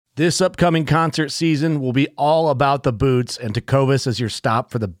This upcoming concert season will be all about the boots, and Tecovas is your stop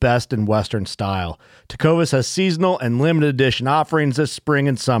for the best in Western style. Tecovas has seasonal and limited edition offerings this spring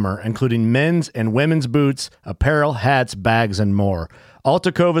and summer, including men's and women's boots, apparel, hats, bags, and more. All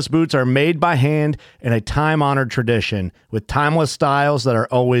Tecovas boots are made by hand in a time-honored tradition with timeless styles that are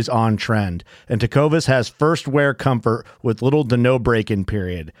always on trend. And Tecovas has first wear comfort with little to no break-in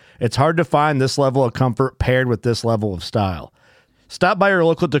period. It's hard to find this level of comfort paired with this level of style. Stop by your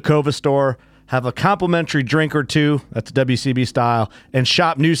local Tecovas store, have a complimentary drink or two, that's WCB style, and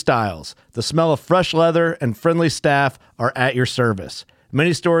shop new styles. The smell of fresh leather and friendly staff are at your service.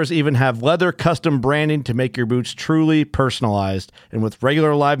 Many stores even have leather custom branding to make your boots truly personalized. And with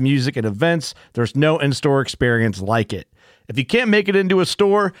regular live music and events, there's no in-store experience like it. If you can't make it into a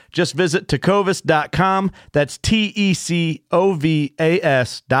store, just visit tecovas.com. That's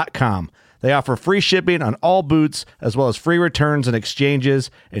TECOVAS.com. They offer free shipping on all boots, as well as free returns and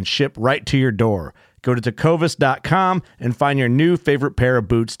exchanges, and ship right to your door. Go to tecovas.com and find your new favorite pair of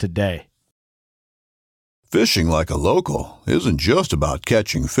boots today. Fishing like a local isn't just about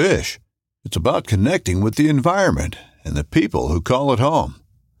catching fish. It's about connecting with the environment and the people who call it home.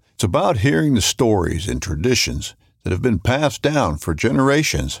 It's about hearing the stories and traditions that have been passed down for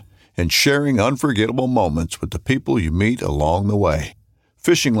generations and sharing unforgettable moments with the people you meet along the way.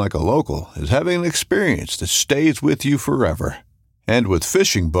 Fishing like a local is having an experience that stays with you forever. And with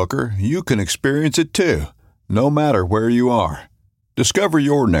Fishing Booker, you can experience it too, no matter where you are. Discover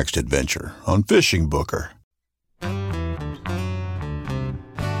your next adventure on Fishing Booker.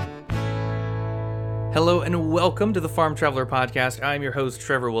 Hello and welcome to the Farm Traveler Podcast. I'm your host,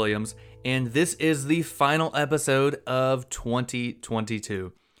 Trevor Williams, and this is the final episode of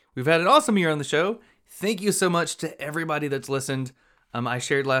 2022. We've had an awesome year on the show. Thank you so much to everybody that's listened. I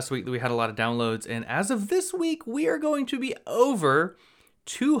shared last week that we had a lot of downloads, and as of this week, we are going to be over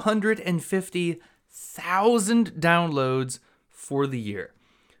 250,000 downloads for the year,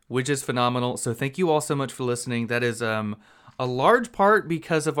 which is phenomenal. So thank you all so much for listening. That is a large part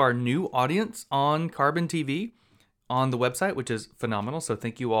because of our new audience on Carbon TV on the website, which is phenomenal. So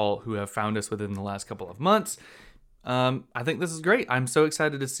thank you all who have found us within the last couple of months. I think this is great. I'm so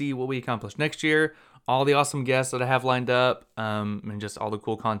excited to see what we accomplish next year. All the awesome guests that I have lined up, and just all the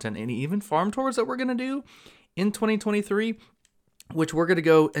cool content, and even farm tours that we're going to do in 2023, which we're going to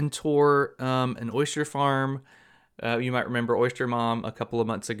go and tour an oyster farm. You might remember Oyster Mom a couple of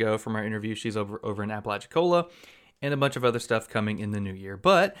months ago from our interview. She's over in Apalachicola, and a bunch of other stuff coming in the new year.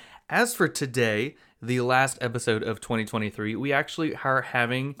 But as for today, the last episode of 2023, we actually are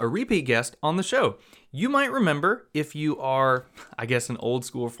having a repeat guest on the show. You might remember, if you are, I guess, an old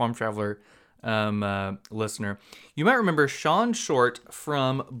school Farm Traveler listener, you might remember Sean Short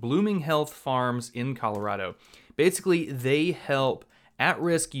from Blooming Health Farms in Colorado. Basically, they help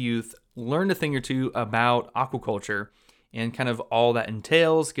at-risk youth learn a thing or two about aquaculture and kind of all that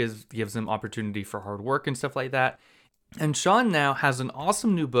entails, gives them opportunity for hard work and stuff like that. And Sean now has an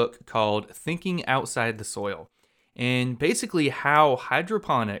awesome new book called Thinking Outside the Soil, and basically how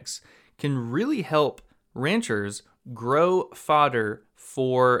hydroponics can really help ranchers grow fodder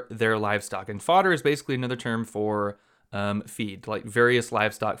for their livestock. And fodder is basically another term for feed, like various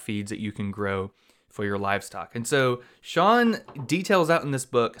livestock feeds that you can grow for your livestock. And so Sean details out in this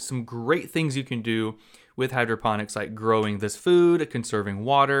book some great things you can do with hydroponics, like growing this food, conserving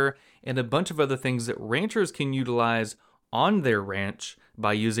water, and a bunch of other things that ranchers can utilize on their ranch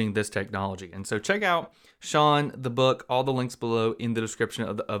by using this technology. And so check out Sean, the book, all the links below in the description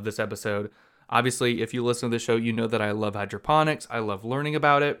of this episode. Obviously, if you listen to the show, you know that I love hydroponics. I love learning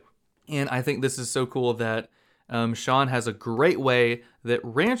about it. And I think this is so cool that Sean has a great way that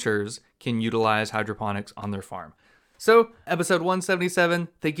ranchers can utilize hydroponics on their farm. So, episode 177,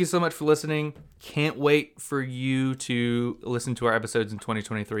 thank you so much for listening. Can't wait for you to listen to our episodes in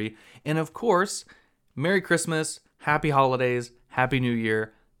 2023. And of course, Merry Christmas, Happy Holidays, Happy New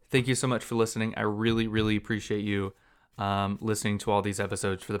Year. Thank you so much for listening. I really, really appreciate you listening to all these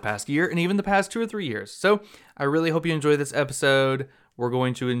episodes for the past year and even the past 2 or 3 years. So, I really hope you enjoy this episode. We're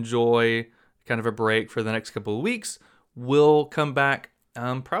going to enjoy kind of a break for the next couple of weeks. We'll come back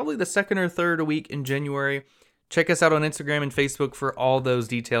probably the second or third week in January. Check us out on Instagram and Facebook for all those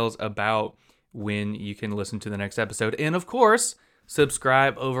details about when you can listen to the next episode. And of course,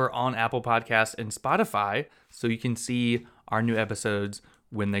 subscribe over on Apple Podcasts and Spotify so you can see our new episodes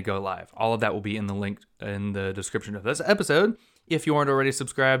when they go live. All of that will be in the link in the description of this episode if you aren't already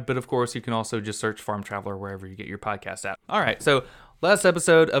subscribed. But of course, you can also just search Farm Traveler wherever you get your podcast at. All right, so last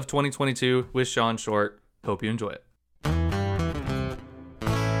episode of 2022 with Sean Short. Hope you enjoy it.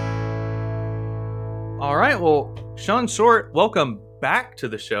 All right, well, Sean Short, welcome back to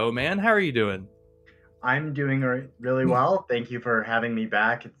the show, man. How are you doing? I'm doing really well. Thank you for having me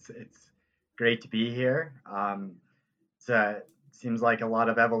back. It's great to be here. It seems like a lot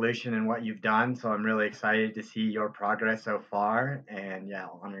of evolution in what you've done, so I'm really excited to see your progress so far, and yeah,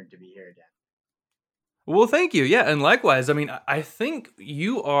 honored to be here again. Well, thank you. Yeah, and likewise. I mean, I think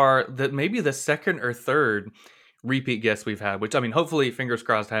you are maybe the second or third repeat guest we've had, which, I mean, hopefully, fingers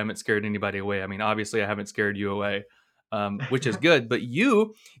crossed, I haven't scared anybody away. I mean, obviously, I haven't scared you away, which is good. But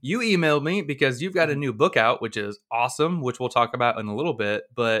you emailed me because you've got a new book out, which is awesome, which we'll talk about in a little bit.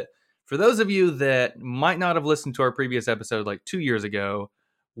 But for those of you that might not have listened to our previous episode like 2 years ago,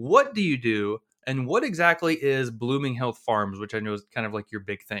 what do you do? And what exactly is Blooming Health Farms, which I know is kind of like your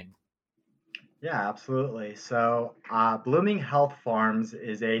big thing? Yeah, absolutely. So, Blooming Health Farms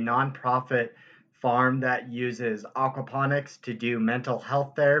is a nonprofit farm that uses aquaponics to do mental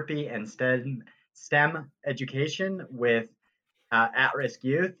health therapy and STEM education with at-risk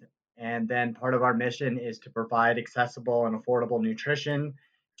youth. And then part of our mission is to provide accessible and affordable nutrition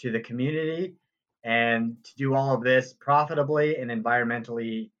to the community, and to do all of this profitably and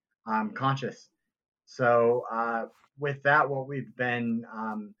environmentally conscious. So, with that, what we've been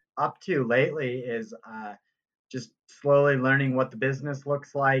up to lately is just slowly learning what the business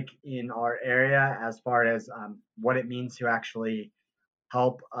looks like in our area as far as what it means to actually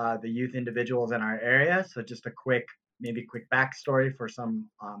help the youth individuals in our area. So, just a maybe quick backstory for some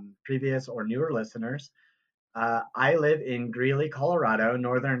previous or newer listeners. I live in Greeley, Colorado.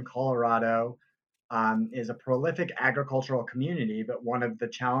 Northern Colorado is a prolific agricultural community, but one of the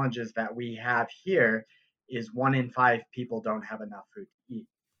challenges that we have here is 1 in 5 people don't have enough food to eat.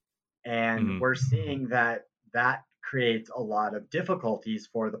 And we're seeing that creates a lot of difficulties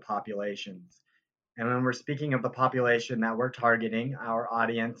for the populations. And when we're speaking of the population that we're targeting, our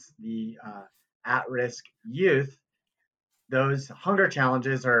audience, the at-risk youth, those hunger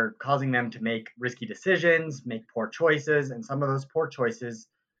challenges are causing them to make risky decisions, make poor choices, and some of those poor choices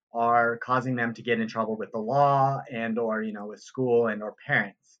are causing them to get in trouble with the law and or with school and or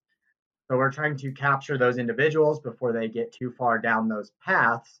parents. So we're trying to capture those individuals before they get too far down those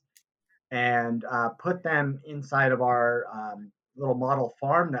paths, and put them inside of our little model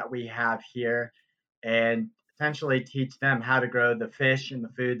farm that we have here, and essentially teach them how to grow the fish and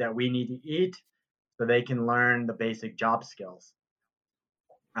the food that we need to eat so they can learn the basic job skills.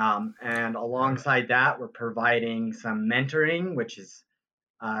 And alongside that, we're providing some mentoring, which is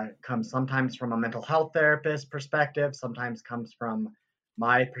comes sometimes from a mental health therapist perspective, sometimes comes from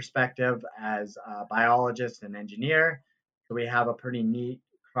my perspective as a biologist and engineer. So we have a pretty neat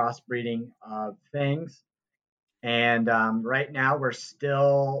crossbreeding of things. And right now, we're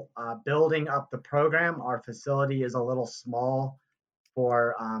still building up the program. Our facility is a little small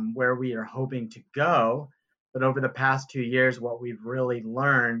for where we are hoping to go. But over the past 2 years, what we've really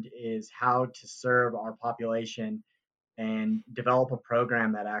learned is how to serve our population and develop a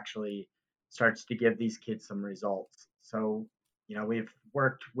program that actually starts to give these kids some results. So, we've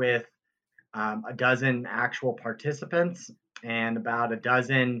worked with a dozen actual participants, and about a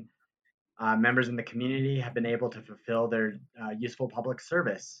dozen members in the community have been able to fulfill their useful public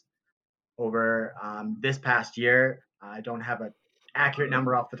service over this past year. I don't have an accurate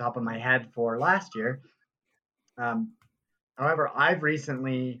number off the top of my head for last year. However, I've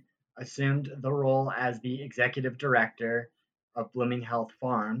recently assumed the role as the executive director of Blooming Health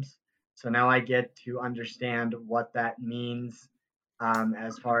Farms. So now I get to understand what that means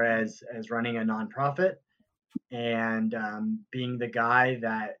as far as running a nonprofit, and being the guy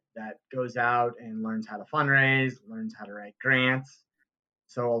that goes out and learns how to fundraise, learns how to write grants.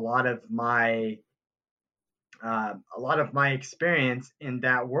 So a lot of my experience in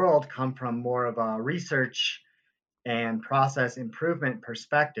that world come from more of a research and process improvement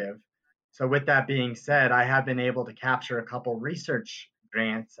perspective. So with that being said, I have been able to capture a couple research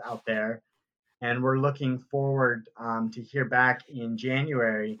grants out there, and we're looking forward to hear back in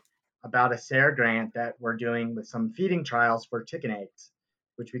January about a SARE grant that we're doing with some feeding trials for chicken eggs,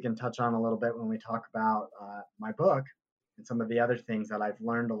 which we can touch on a little bit when we talk about my book and some of the other things that I've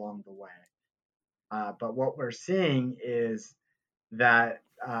learned along the way. But what we're seeing is that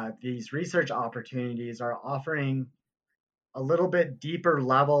these research opportunities are offering a little bit deeper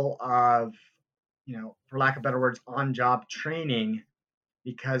level of, for lack of better words, on-job training,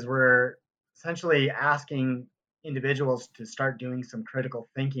 because we're essentially asking individuals to start doing some critical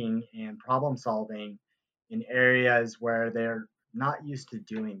thinking and problem solving in areas where they're not used to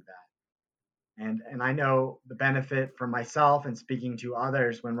doing that. And I know the benefit for myself and speaking to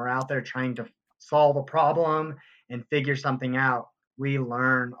others, when we're out there trying to solve a problem and figure something out, we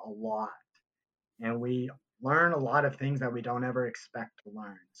learn a lot. And we learn a lot of things that we don't ever expect to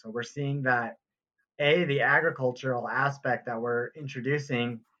learn. So we're seeing that the agricultural aspect that we're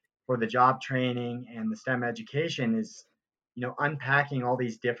introducing for the job training and the STEM education is, unpacking all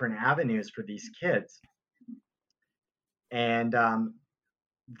these different avenues for these kids. And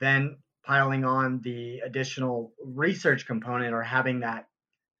then piling on the additional research component, or having that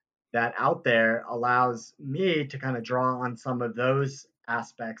out there, allows me to kind of draw on some of those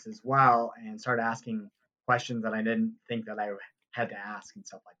aspects as well and start asking questions that I didn't think that I had to ask and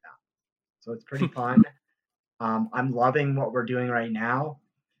stuff like that. So it's pretty fun. I'm loving what we're doing right now.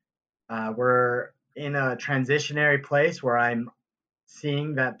 We're in a transitionary place where I'm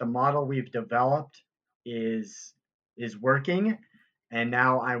seeing that the model we've developed is working, and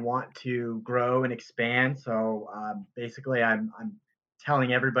now I want to grow and expand. So basically, I'm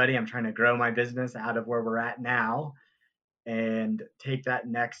telling everybody I'm trying to grow my business out of where we're at now and take that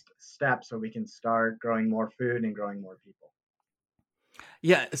next step so we can start growing more food and growing more people.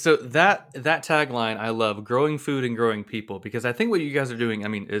 Yeah, so that tagline I love, growing food and growing people, because I think what you guys are doing, I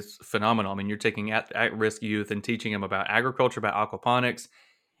mean, is phenomenal. I mean, you're taking at-risk youth and teaching them about agriculture, about aquaponics.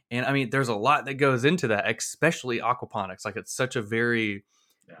 And I mean, there's a lot that goes into that, especially aquaponics. Like, it's such a very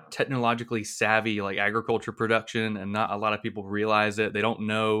technologically savvy, like, agriculture production, and not a lot of people realize it. They don't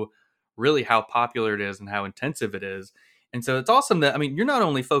know really how popular it is and how intensive it is. And so it's awesome that, I mean, you're not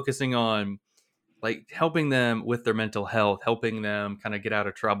only focusing on like helping them with their mental health, helping them kind of get out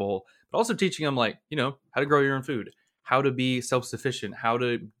of trouble, but also teaching them, like, how to grow your own food, how to be self-sufficient, how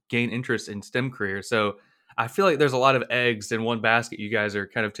to gain interest in STEM careers. So I feel like there's a lot of eggs in one basket you guys are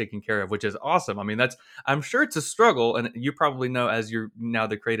kind of taking care of, which is awesome. I mean, I'm sure it's a struggle, and you probably know, as you're now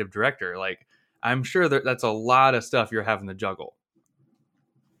the creative director, like, I'm sure that's a lot of stuff you're having to juggle.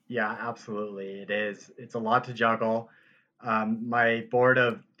 Yeah, absolutely. It is. It's a lot to juggle. My board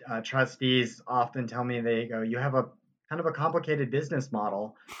of trustees often tell me, they go, "You have a kind of a complicated business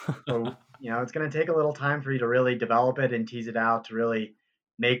model. So, it's going to take a little time for you to really develop it and tease it out to really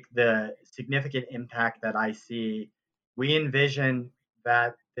make the significant impact that I see." We envision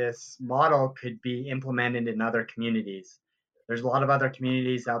that this model could be implemented in other communities. There's a lot of other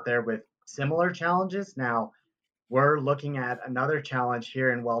communities out there with similar challenges. Now, we're looking at another challenge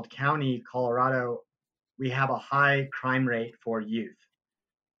here in Weld County, Colorado. We have a high crime rate for youth.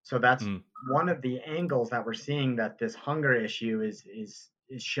 So that's one of the angles that we're seeing, that this hunger issue is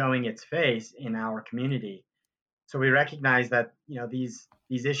showing its face in our community. So we recognize that these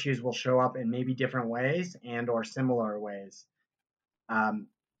issues will show up in maybe different ways and or similar ways.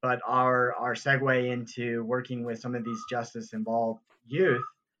 But our segue into working with some of these justice involved youth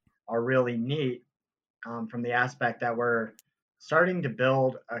are really neat, from the aspect that we're starting to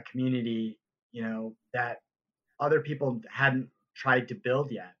build a community, that other people hadn't tried to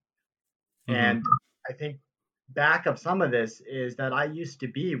build yet. And I think back of some of this is that I used to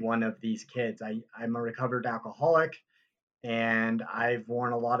be one of these kids. I'm a recovered alcoholic, and I've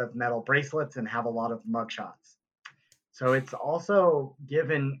worn a lot of metal bracelets and have a lot of mugshots. So it's also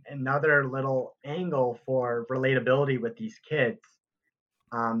given another little angle for relatability with these kids,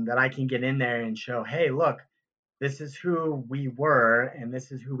 that I can get in there and show, hey, look, this is who we were and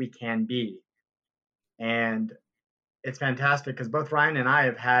this is who we can be. And it's fantastic because both Ryan and I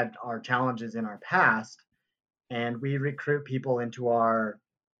have had our challenges in our past, and we recruit people into our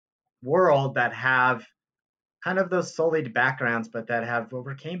world that have kind of those sullied backgrounds, but that have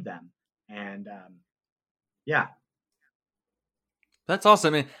overcame them. And yeah. That's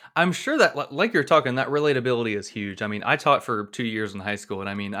awesome. I mean, I'm sure that, like you're talking, that relatability is huge. I mean, I taught for 2 years in high school, and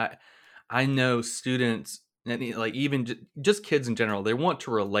I mean, I know students, like, even just kids in general, they want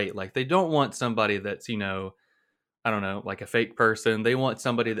to relate. Like, they don't want somebody that's, I don't know, like a fake person. They want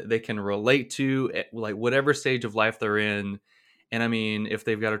somebody that they can relate to at, like, whatever stage of life they're in. And I mean, if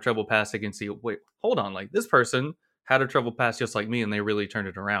they've got a trouble pass, they can see, wait, hold on, like, this person had a trouble pass just like me, and they really turned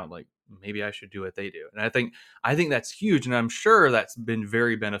it around. Like, maybe I should do what they do. And I think that's huge, and I'm sure that's been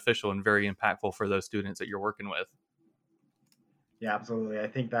very beneficial and very impactful for those students that you're working with. Yeah, absolutely. I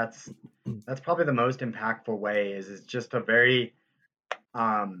think that's probably the most impactful way. Is just a very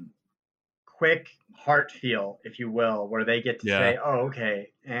quick heart feel, if you will, where they get to say, oh, okay.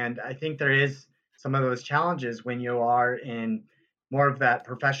 And I think there is some of those challenges when you are in more of that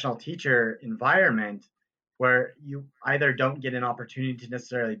professional teacher environment, where you either don't get an opportunity to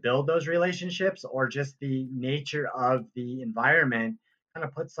necessarily build those relationships, or just the nature of the environment kind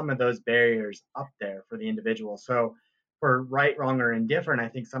of puts some of those barriers up there for the individual. So for right, wrong, or indifferent, I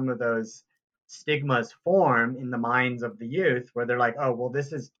think some of those stigmas form in the minds of the youth, where they're like, oh, well,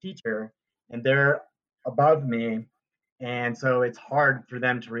 this is teacher and they're above me. And so it's hard for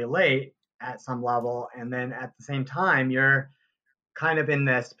them to relate. at some level. And then at the same time, you're kind of in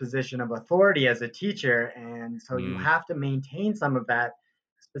this position of authority as a teacher. And so you Mm, have to maintain some of that.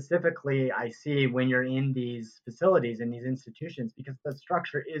 Specifically, I see when you're in these facilities, in these institutions, because the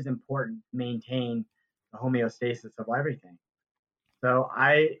structure is important to maintain the homeostasis of everything. So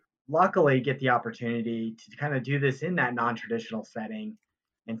I luckily get the opportunity to kind of do this in that non-traditional setting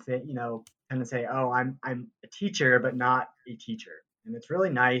and say, kind of say, oh, I'm a teacher, but not a teacher. And it's really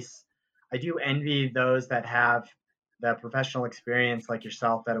nice. I do envy those that have the professional experience like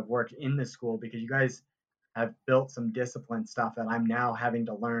yourself that have worked in the school, because you guys have built some discipline stuff that I'm now having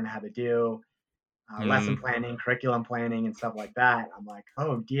to learn how to do. Lesson mm. planning, curriculum planning, and stuff like that. I'm like,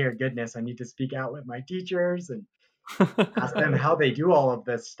 oh dear goodness, I need to speak out with my teachers and ask them how they do all of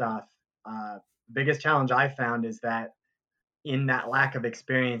this stuff. The biggest challenge I found is that in that lack of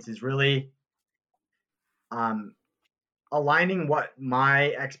experience is really um, aligning what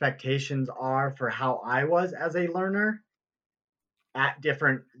my expectations are for how I was as a learner at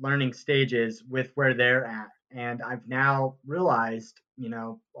different learning stages with where they're at. And I've now realized,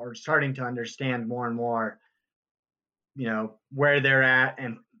 or starting to understand more and more, where they're at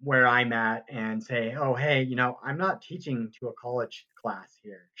and where I'm at, and say, oh, hey, I'm not teaching to a college class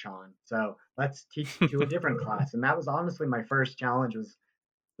here, Sean. So let's teach to a different class. And that was honestly my first challenge,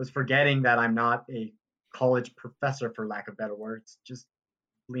 was forgetting that I'm not a college professor, for lack of better words, just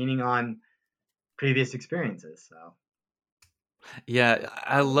leaning on previous experiences. So Yeah,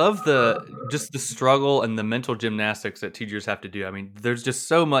 I love the struggle and the mental gymnastics that teachers have to do. I mean, there's just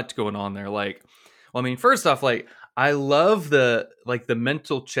so much going on there. Like, well, I mean, first off, like I love the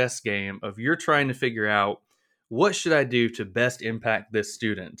mental chess game of you're trying to figure out what should I do to best impact this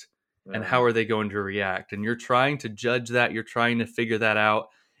student and how yeah. are they going to react? And you're trying to judge that, you're trying to figure that out.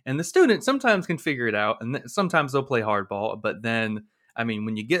 And the student sometimes can figure it out and sometimes they'll play hardball, but then I mean,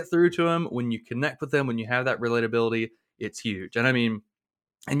 when you get through to them, when you connect with them, when you have that relatability, it's huge. And I mean,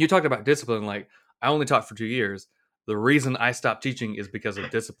 and you talked about discipline. Like, I only taught for 2 years. The reason I stopped teaching is because of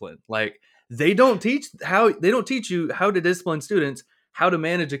discipline. Like, they don't teach you how to discipline students, how to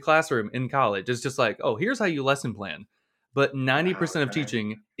manage a classroom in college. It's just like, oh, here's how you lesson plan. But 90% of Okay.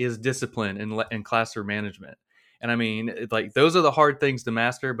 teaching is discipline and classroom management. And I mean, like those are the hard things to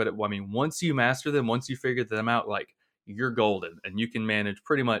master. But I mean, once you master them, once you figure them out, like you're golden, and you can manage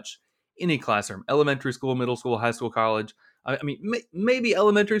pretty much any classroom: elementary school, middle school, high school, college. I mean, maybe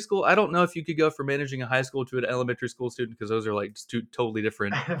elementary school. I don't know if you could go from managing a high school to an elementary school student, because those are like just two totally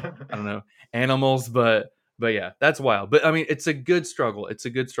different, I don't know, animals. But yeah, that's wild. But I mean, it's a good struggle. It's a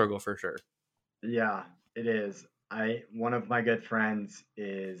good struggle for sure. Yeah, it is. I One of my good friends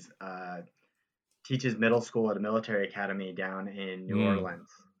is teaches middle school at a military academy down in New Mm. Orleans.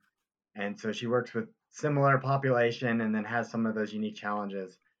 And so she works with similar population and then has some of those unique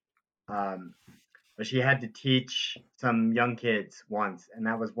challenges. Um, but she had to teach some young kids once, and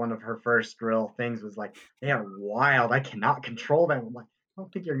that was one of her first real things, was like, they are wild. I cannot control them. I'm like, I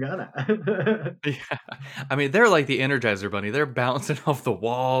don't think you're gonna. Yeah. I mean, they're like the Energizer Bunny. They're bouncing off the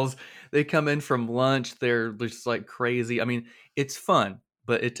walls. They come in from lunch. They're just like crazy. I mean, it's fun,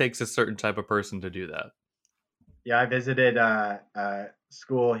 but it takes a certain type of person to do that. Yeah, I visited a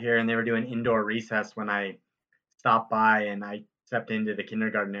school here, and they were doing indoor recess when I stopped by, and I stepped into the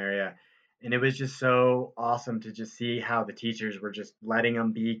kindergarten area. And it was just so awesome to just see how the teachers were just letting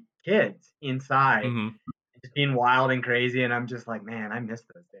them be kids inside, Hmm. just being wild and crazy. And I'm just like, man, I miss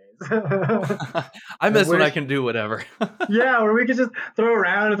those days. I I miss when I wish, can do whatever. yeah, where we could just throw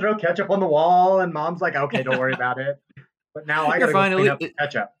around and throw ketchup on the wall, and mom's like, okay, don't worry about it. But now I You're gotta go fine. clean up the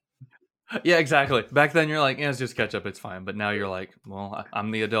ketchup. Yeah, exactly. Back then, you're like, yeah, it's just ketchup. It's fine. But now you're like, well,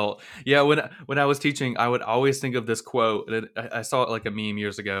 I'm the adult. Yeah. When I was teaching, I would always think of this quote. And I saw it like a meme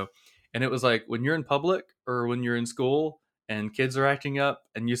years ago, and it was like, when you're in public or when you're in school and kids are acting up,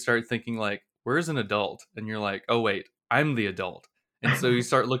 and you start thinking like, where's an adult? And you're like, oh wait, I'm the adult. And so you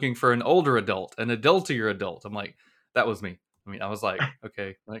start looking for an older adult, an adultier adult. I'm like, that was me. I mean, I was like,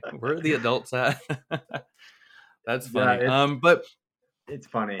 okay, like where are the adults at? That's Yeah, funny. But it's I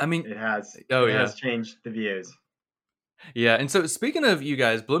funny. mean, It has oh it yeah. has changed the views. Yeah, and so speaking of you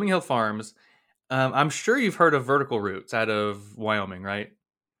guys, Blooming Hill Farms, I'm sure you've heard of Vertical Roots out of Wyoming, right?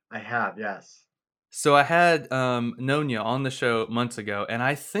 I have, yes. So I had Nonya on the show months ago, and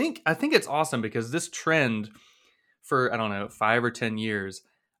I think it's awesome because this trend for, I don't know, 5 or 10 years,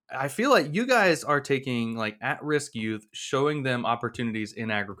 I feel like you guys are taking like at-risk youth, showing them opportunities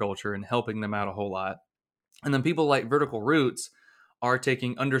in agriculture and helping them out a whole lot. And then people like Vertical Roots are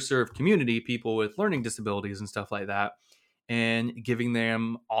taking underserved community, people with learning disabilities and stuff like that, and giving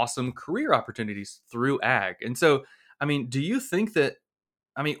them awesome career opportunities through ag. And so, I mean, do you think that,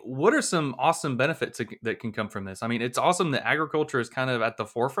 I mean, what are some awesome benefits that can come from this? I mean, it's awesome that agriculture is kind of at the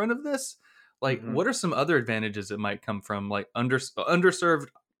forefront of this. Like, Hmm. what are some other advantages that might come from like underserved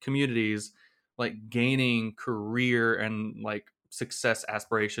communities, like gaining career and like success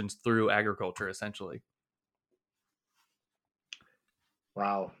aspirations through agriculture, essentially?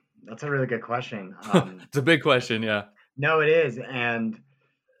 Wow, that's a really good question. It's a big question, yeah. No, it is, and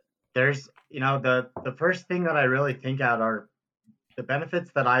there's the first thing that I really think out are the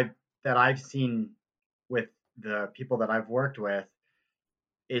benefits that I've seen with the people that I've worked with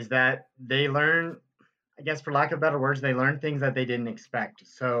is that they learn, I guess for lack of better words, they learn things that they didn't expect.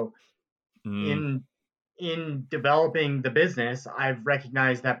 So Mm, in in developing the business, I've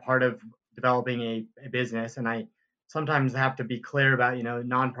recognized that part of developing a business, and I sometimes have to be clear about,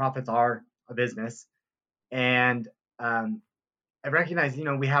 nonprofits are a business, and um, I recognize,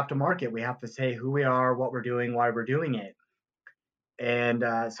 we have to market, we have to say who we are, what we're doing, why we're doing it. And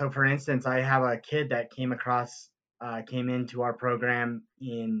so, for instance, I have a kid that came into our program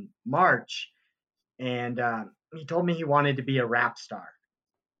in March, and he told me he wanted to be a rap star.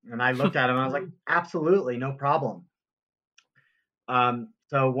 And I looked at him, and I was like, absolutely, no problem.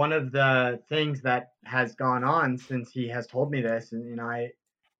 So one of the things that has gone on since he has told me this, and I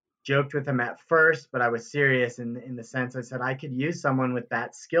joked with him at first, but I was serious in the sense I said I could use someone with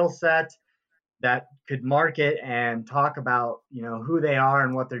that skill set that could market and talk about who they are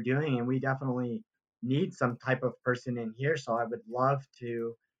and what they're doing, and we definitely need some type of person in here. So I would love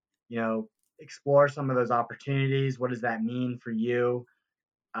to you know explore some of those opportunities. What does that mean for you?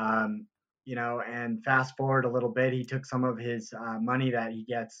 um, and fast forward a little bit, he took some of his money that he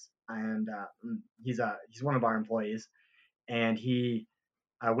gets, and he's one of our employees, and he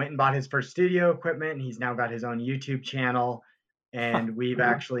went and bought his first studio equipment, and he's now got his own YouTube channel, and we've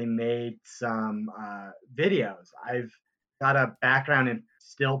actually made some videos. I've got a background in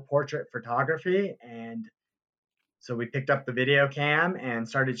still portrait photography, and so we picked up the video cam and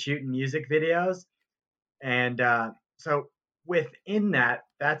started shooting music videos. And so within that,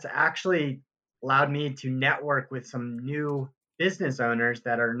 that's actually allowed me to network with some new business owners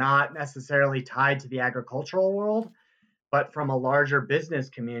that are not necessarily tied to the agricultural world, but from a larger business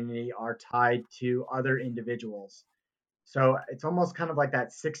community are tied to other individuals. So it's almost kind of like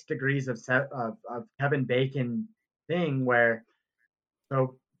that 6 degrees of Kevin Bacon thing where,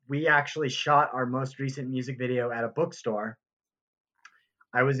 so we actually shot our most recent music video at a bookstore.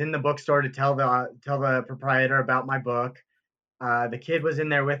 I was in the bookstore to tell the proprietor about my book. The kid was in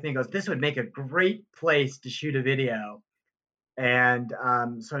there with me. He goes, "This would make a great place to shoot a video." And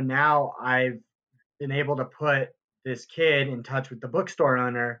so now I've been able to put this kid in touch with the bookstore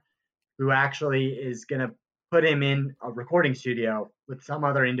owner, who actually is going to put him in a recording studio with some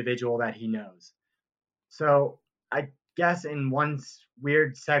other individual that he knows. So I guess in one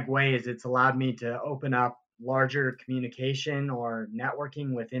weird segue is it's allowed me to open up larger communication or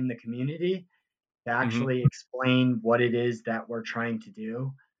networking within the community to hmm actually explain what it is that we're trying to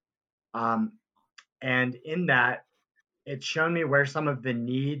do. Um, and in that, it's shown me where some of the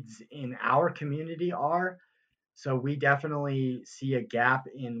needs in our community are. So we definitely see a gap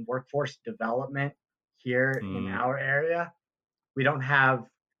in workforce development here in mm, our area. We don't have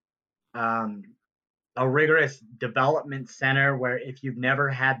um, a rigorous development center where if you've never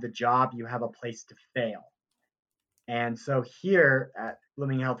had the job, you have a place to fail. And so here at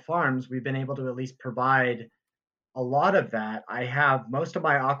Blooming Health Farms, we've been able to at least provide a lot of that. I have most of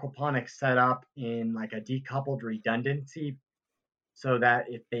my aquaponics set up in like a decoupled redundancy so that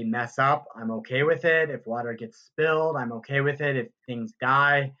if they mess up, I'm okay with it. If water gets spilled, I'm okay with it. If things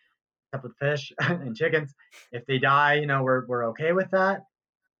die, except with fish and chickens, if they die, we're okay with that.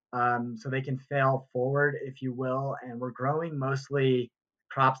 So they can fail forward, if you will. And we're growing mostly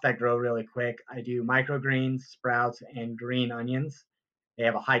crops that grow really quick. I do microgreens, sprouts, and green onions. They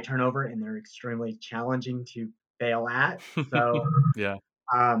have a high turnover and they're extremely challenging to fail at. So, yeah.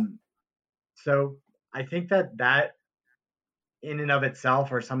 um, so I think that in and of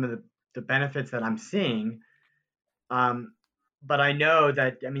itself are some of the benefits that I'm seeing. Um, but I know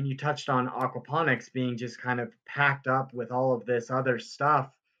that, I mean, you touched on aquaponics being just kind of packed up with all of this other stuff,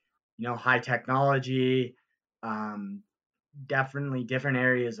 high technology, um, definitely different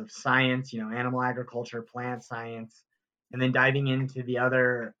areas of science, animal agriculture, plant science, and then diving into the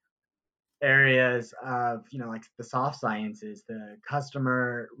other areas of, like the soft sciences, the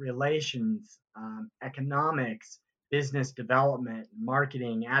customer relations, economics, business development,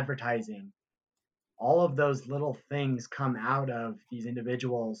 marketing, advertising. All of those little things come out of these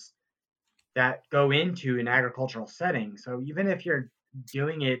individuals that go into an agricultural setting. So even if you're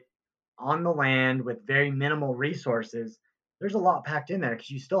doing it on the land with very minimal resources, there's a lot packed in there because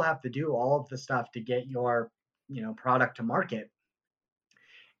you still have to do all of the stuff to get your, product to market.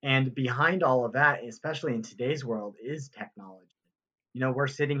 And behind all of that, especially in today's world, is technology. We're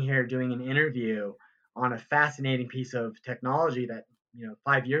sitting here doing an interview on a fascinating piece of technology that,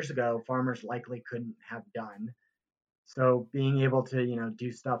 5 years ago, farmers likely couldn't have done. So being able to,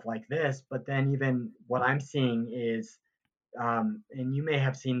 do stuff like this, but then even what I'm seeing is, and you may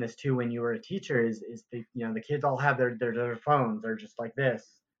have seen this too when you were a teacher, is the kids all have their phones. They're just like this.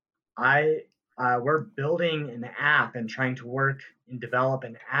 I We're building an app and trying to work and develop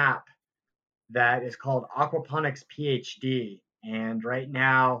an app that is called Aquaponics PhD. And right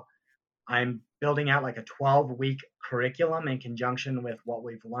now, I'm building out like a 12-week curriculum in conjunction with what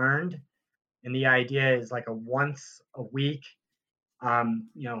we've learned. And the idea is like a once a week,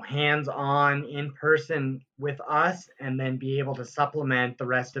 hands-on in person with us, and then be able to supplement the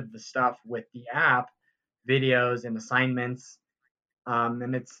rest of the stuff with the app, videos and assignments.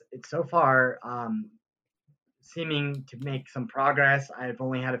 And it's so far seeming to make some progress. I've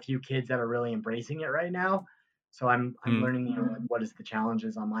only had a few kids that are really embracing it right now, so I'm learning, like, what is the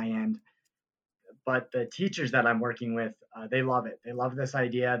challenges on my end. But the teachers that I'm working with, they love it. They love this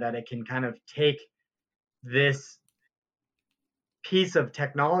idea that it can kind of take this piece of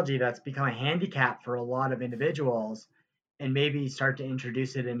technology that's become a handicap for a lot of individuals and maybe start to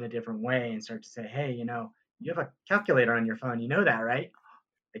introduce it in a different way and start to say, hey, you have a calculator on your phone. You know that, right?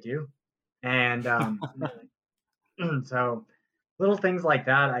 I do. And so little things like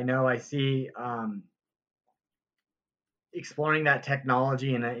that, I know I see exploring that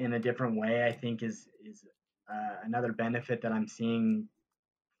technology in a different way, I think is another benefit that I'm seeing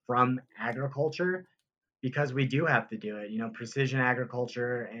from agriculture, because we do have to do it. Precision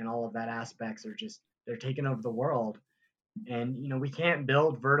agriculture and all of that aspects are just, they're taking over the world. And, we can't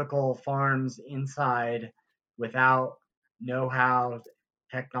build vertical farms inside without know-how,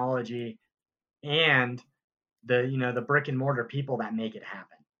 technology, and the brick and mortar people that make it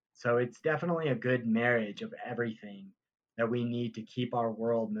happen. So it's definitely a good marriage of everything that we need to keep our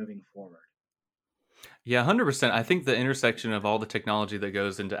world moving forward. Yeah, 100%. I think the intersection of all the technology that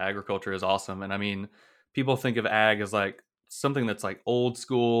goes into agriculture is awesome. And I mean, people think of ag as like something that's like old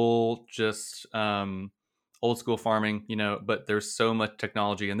school, just old school farming, but there's so much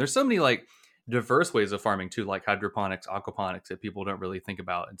technology and there's so many like diverse ways of farming too, like hydroponics, aquaponics, that people don't really think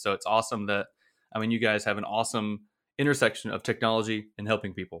about. And so it's awesome that, I mean, you guys have an awesome intersection of technology and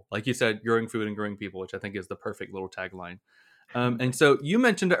helping people. Like you said, growing food and growing people, which I think is the perfect little tagline. And so you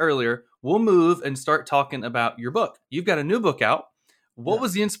mentioned it earlier. We'll move and start talking about your book. You've got a new book out. What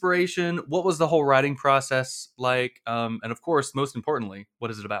was the inspiration? What was the whole writing process like? And of course, most importantly,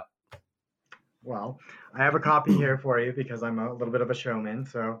 what is it about? Well, I have a copy here for you because I'm a little bit of a showman.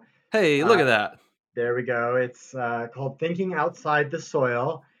 So Hey, look at that. there we go. It's called Thinking Outside the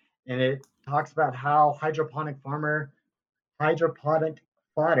Soil, and it talks about how hydroponic fodder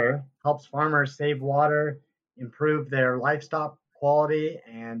helps farmers save water, improve their livestock quality,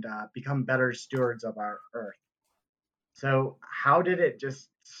 and become better stewards of our earth. So, how did it just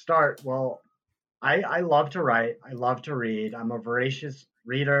start? Well, I love to write, I love to read. I'm a voracious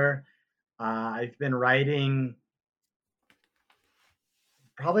reader. I've been writing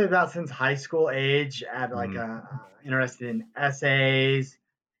probably about since high school age, at like interested in essays,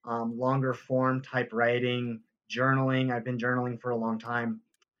 longer form type writing, journaling. I've been journaling for a long time.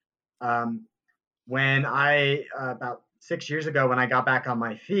 Um, when I About 6 years ago, when I got back on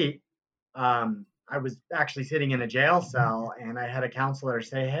my feet, I was actually sitting in a jail cell, and I had a counselor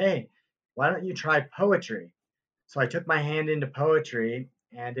say, "Hey, why don't you try poetry?" So I took my hand into poetry,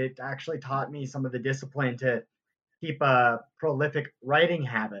 and it actually taught me some of the discipline to keep a prolific writing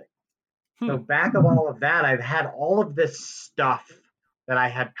habit. So back of all of that, I've had all of this stuff that I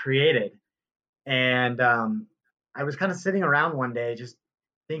had created, and I was kind of sitting around one day just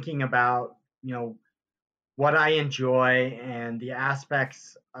thinking about, what I enjoy and the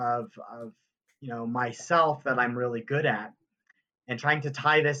aspects of myself that I'm really good at, and trying to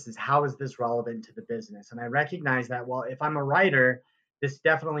tie this is, how is this relevant to the business? And I recognize that, well, if I'm a writer, this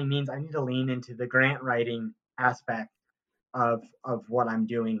definitely means I need to lean into the grant writing aspect of what I'm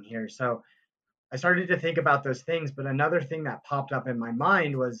doing here. So I started to think about those things, but another thing that popped up in my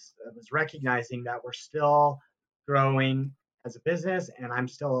mind was recognizing that we're still growing as a business, and I'm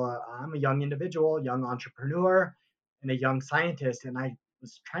a young individual, young entrepreneur, and a young scientist, and I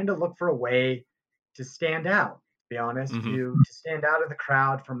was trying to look for a way to stand out. To be honest, to stand out of the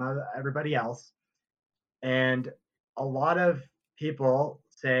crowd from everybody else. And a lot of people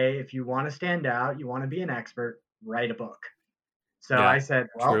say, if you want to stand out, you want to be an expert, write a book. So Yeah, I said,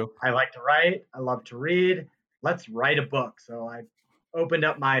 well, true. I like to write, I love to read. let's write a book. So I opened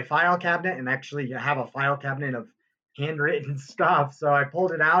up my file cabinet and actually have a file cabinet of handwritten stuff. So I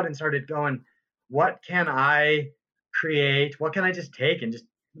pulled it out and started going, what can I create? What can I just take and just,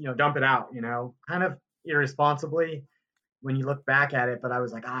 dump it out, kind of irresponsibly when you look back at it. But I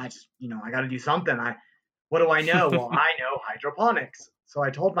was like, I got to do something. What do I know? Well, I know hydroponics. So I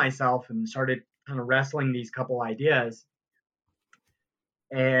told myself and started kind of wrestling these couple ideas.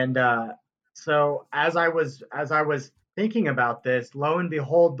 And so as I was thinking about this, lo and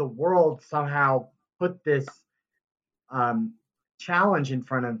behold, the world somehow put this challenge in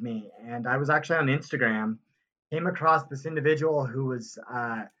front of me. And I was actually on Instagram, came across this individual who was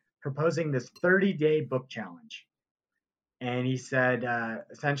proposing this 30-day book challenge. And he said,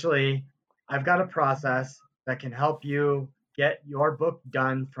 essentially, I've got a process that can help you get your book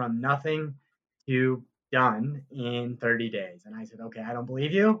done from nothing to done in 30 days. And I said, okay, I don't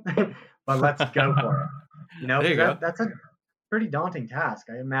believe you, but let's go for it. There you go. That's a pretty daunting task,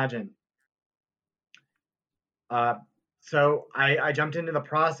 I imagine. So I jumped into the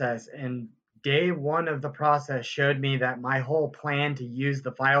process, and day one of the process showed me that my whole plan to use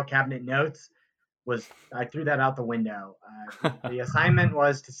the file cabinet notes I threw that out the window. The assignment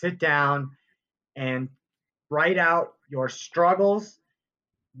was to sit down and write out your struggles,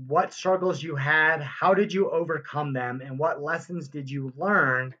 what struggles you had, how did you overcome them, and what lessons did you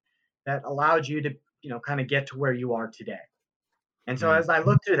learn that allowed you to, kind of get to where you are today. And so as I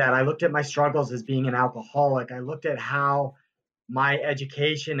looked through that, I looked at my struggles as being an alcoholic. I looked at how my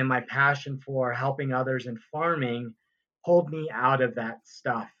education and my passion for helping others in farming pulled me out of that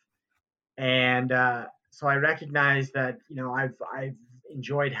stuff. And so I recognized that, I've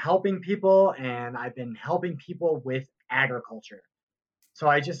enjoyed helping people, and I've been helping people with agriculture. So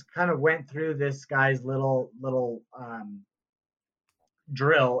I just kind of went through this guy's little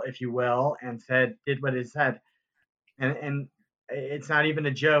drill, if you will, and did what it said. And it's not even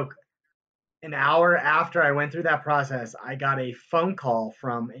a joke. An hour after I went through that process, I got a phone call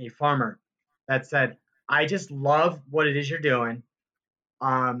from a farmer that said, I just love what it is you're doing.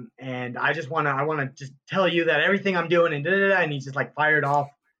 And I want to just tell you that everything I'm doing and and he's just like fired off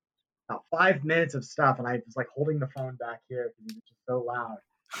about 5 minutes of stuff. And I was like holding the phone back here because he was just so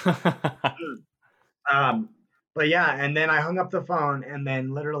loud. But yeah, and then I hung up the phone, and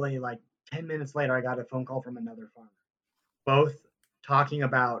then literally like 10 minutes later, I got a phone call from another farmer, both talking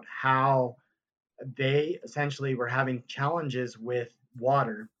about how they essentially were having challenges with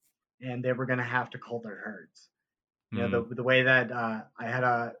water, and they were going to have to cull their herds. The way that I had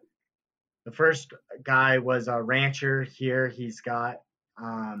the first guy was a rancher here. He's got,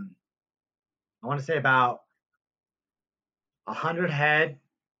 I want to say about 100 head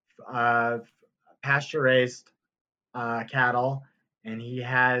of pasture raised cattle, and he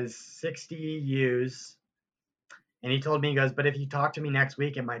has 60 ewes. And he told me, he goes, but if you talk to me next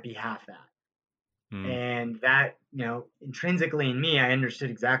week, it might be half that. And that, intrinsically in me, I understood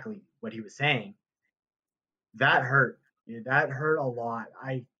exactly what he was saying. That hurt. That hurt a lot.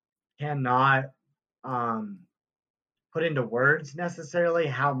 I cannot put into words necessarily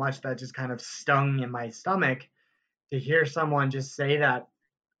how much that just kind of stung in my stomach to hear someone just say that,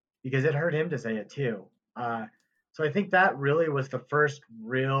 because it hurt him to say it too. So I think that really was the first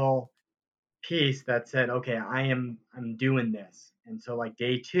real piece that said, okay, I'm doing this. And so like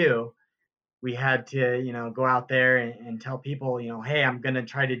day two, we had to, go out there and tell people, hey, I'm going to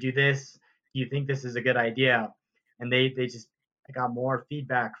try to do this. Do you think this is a good idea? And they just got more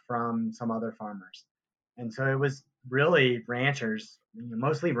feedback from some other farmers. And so it was really ranchers,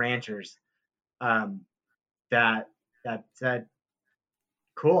 mostly ranchers, that said,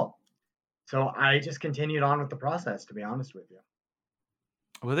 cool. So I just continued on with the process, to be honest with you.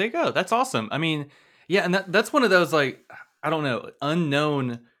 Well, there you go. That's awesome. I mean, yeah, and that's one of those, like, I don't know,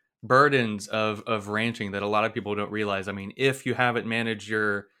 unknown burdens of ranching that a lot of people don't realize. I mean, if you haven't managed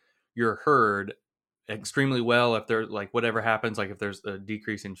your herd extremely well, if there, like, whatever happens, like if there's a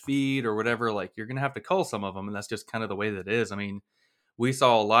decrease in feed or whatever, like you're gonna have to cull some of them, and that's just kind of the way that it is. I mean, we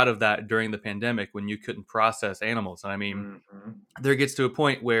saw a lot of that during the pandemic when you couldn't process animals. And I mean, there gets to a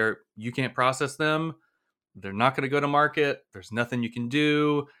point where you can't process them. They're not going to go to market. There's nothing you can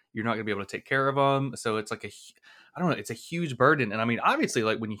do. You're not going to be able to take care of them. So it's like I don't know, it's a huge burden. And I mean, obviously,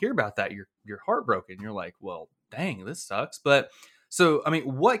 like when you hear about that, you're heartbroken. You're like, well, dang, this sucks. But so, I mean,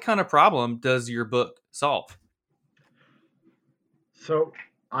 what kind of problem does your book solve? So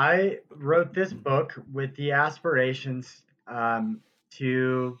I wrote this book with the aspirations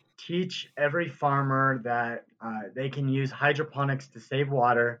to teach every farmer that they can use hydroponics to save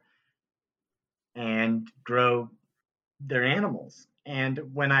water and grow their animals. And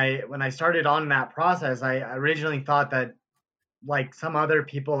when I started on that process, I originally thought that, like some other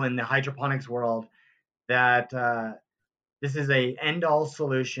people in the hydroponics world, that this is a end all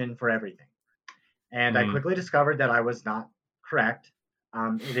solution for everything. And I Mm, quickly discovered that I was not correct.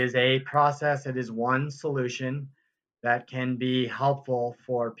 It is a process. It is one solution that can be helpful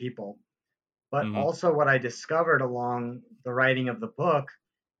for people. But mm-hmm. also, what I discovered along the writing of the book,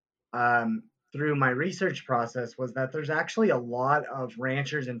 um, through my research process, was that there's actually a lot of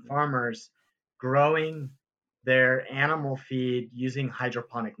ranchers and farmers growing their animal feed using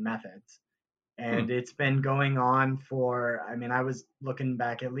hydroponic methods. Hmm. And it's been going on for, I mean, I was looking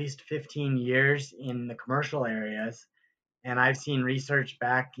back at least 15 years in the commercial areas, and I've seen research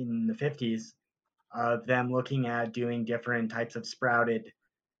back in the 50s of them looking at doing different types of sprouted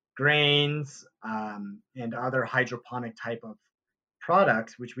grains, and other hydroponic type of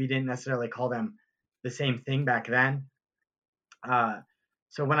products, which we didn't necessarily call them the same thing back then. Uh,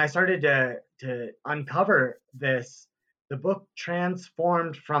 so when I started to uncover this, the book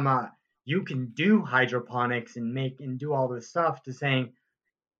transformed from a you can do hydroponics and make and do all this stuff to saying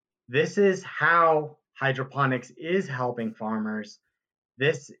this is how hydroponics is helping farmers.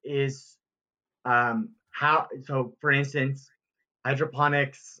 This is how. So, for instance,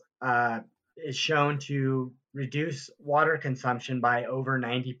 hydroponics is shown to reduce water consumption by over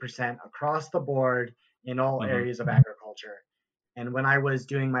 90% across the board in all Mm-hmm. areas of agriculture. And when I was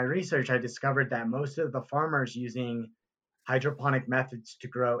doing my research, I discovered that most of the farmers using hydroponic methods to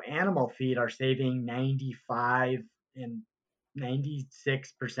grow animal feed are saving 95 and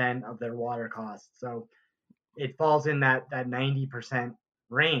 96% of their water costs. So it falls in that 90%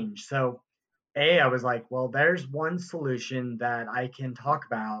 range. So I was like, well, there's one solution that I can talk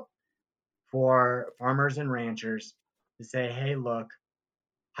about for farmers and ranchers to say, hey, look,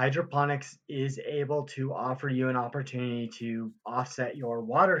 hydroponics is able to offer you an opportunity to offset your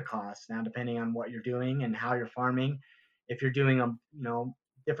water costs. Now, depending on what you're doing and how you're farming, if you're doing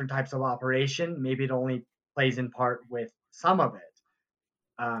different types of operation, maybe it only plays in part with some of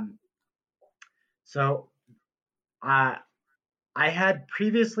it. Um, so I I had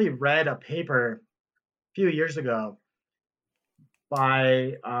previously read a paper a few years ago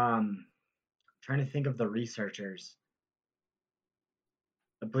by trying to think of the researchers.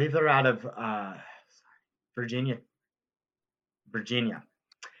 I believe they're out of Virginia, Virginia,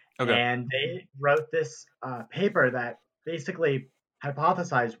 Okay. and they wrote this paper that basically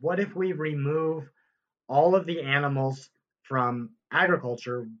hypothesized what if we remove all of the animals from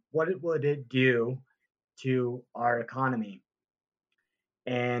agriculture, would it do to our economy?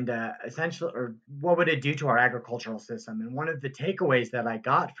 And essentially, or what would it do to our agricultural system? And one of the takeaways that I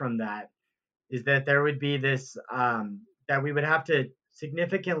got from that is that there would be this that we would have to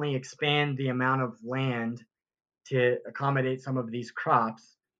significantly expand the amount of land to accommodate some of these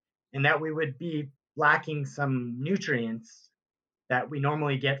crops, and that we would be lacking some nutrients that we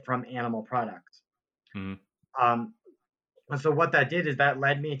normally get from animal products. Mm-hmm. Um, and so what that did is that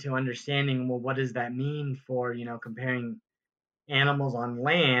led me to understanding, well, what does that mean for comparing animals on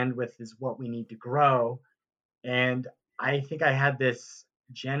land with is what we need to grow. And I think I had this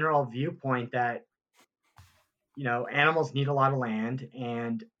general viewpoint that animals need a lot of land,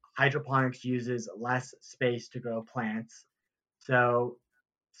 and hydroponics uses less space to grow plants. So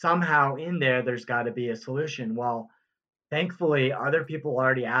somehow in there's got to be a solution. Well, thankfully, other people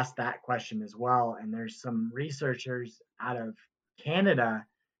already asked that question as well. And there's some researchers out of Canada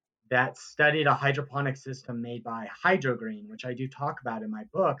that studied a hydroponic system made by Hydrogreen, which I do talk about in my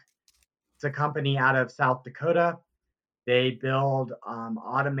book. It's a company out of South Dakota. They build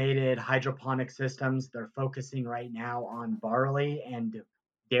automated hydroponic systems. They're focusing right now on barley and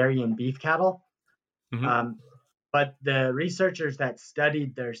dairy and beef cattle. Mm-hmm. Um, but the researchers that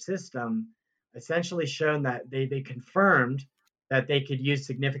studied their system essentially shown that they confirmed that they could use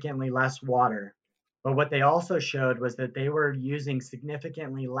significantly less water. But what they also showed was that they were using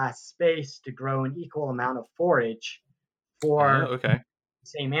significantly less space to grow an equal amount of forage Oh, for okay. the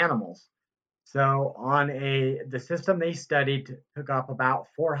same animals. So on the system they studied took up about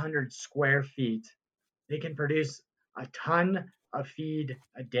 400 square feet. They can produce a ton of feed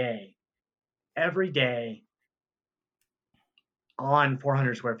a day, every day on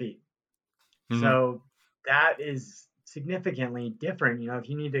 400 square feet. Mm-hmm. So that is significantly different. If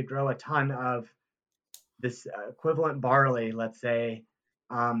you need to grow a ton of this equivalent barley, let's say,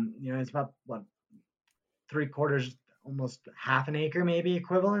 it's about what, 3/4, almost half an acre, maybe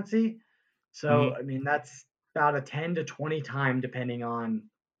equivalency. So, Mm-hmm. I mean, that's about a 10 to 20 time, depending on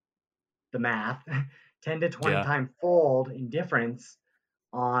the math, 10 to 20 Yeah. time fold in difference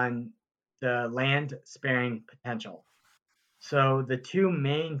on the land sparing potential. So the two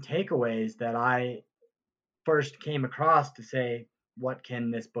main takeaways that I first came across to say, what can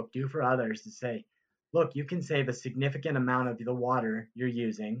this book do for others? To say, look, you can save a significant amount of the water you're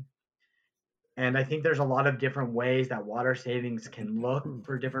using. And I think there's a lot of different ways that water savings can look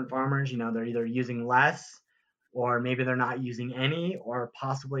for different farmers. They're either using less, or maybe they're not using any, or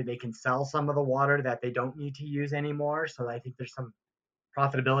possibly they can sell some of the water that they don't need to use anymore. So I think there's some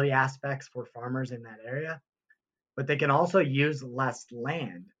profitability aspects for farmers in that area. But they can also use less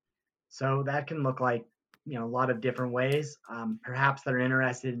land. So that can look like a lot of different ways. Perhaps they're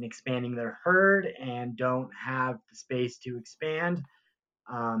interested in expanding their herd and don't have the space to expand.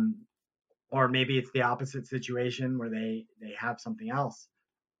 Or maybe it's the opposite situation where they have something else.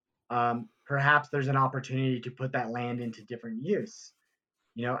 Perhaps there's an opportunity to put that land into different use.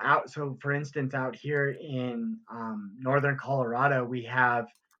 So for instance, out here in northern Colorado, we have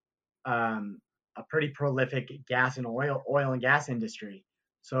a pretty prolific gas and oil and gas industry.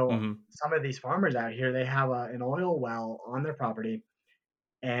 So some of these farmers out here, they have an oil well on their property,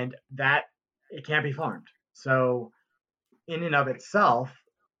 and that it can't be farmed. So in and of itself,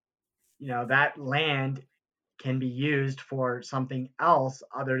 that land can be used for something else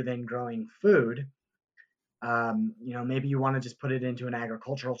other than growing food. Maybe you want to just put it into an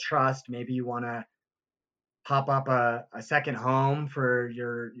agricultural trust. Maybe you want to pop up a second home for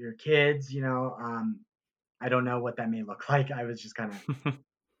your kids. I don't know what that may look like. I was just kind of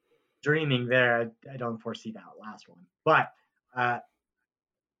dreaming there. I don't foresee that last one. But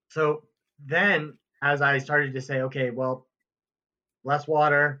so then as I started to say, okay, well, less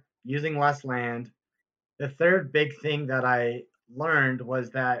water, using less land, the third big thing that I learned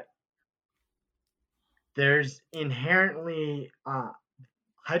was that there's inherently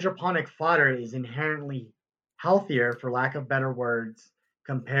hydroponic fodder is inherently healthier, for lack of better words,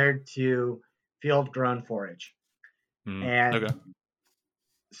 compared to field grown forage. And okay.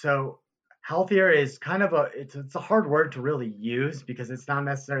 So healthier is kind of it's a hard word to really use because it's not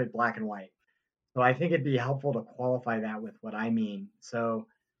necessarily black and white. So I think it'd be helpful to qualify that with what I mean. So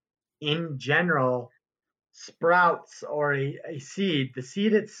in general, sprouts or a seed, the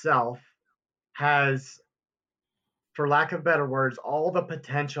seed itself has, for lack of better words, all the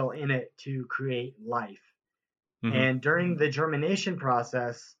potential in it to create life. And during the germination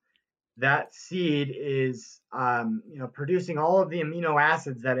process, that seed is producing all of the amino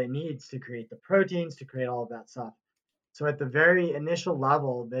acids that it needs to create the proteins, to create all of that stuff. So at the very initial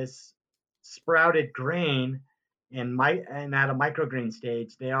level, this sprouted grain and at a microgreen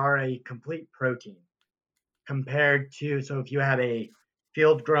stage, they are a complete protein compared to, so if you had a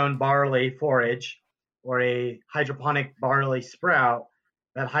field grown barley forage or a hydroponic barley sprout,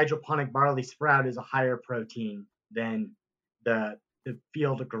 that hydroponic barley sprout is a higher protein than the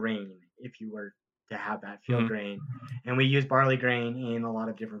field grain, if you were to have that field grain. And we use barley grain in a lot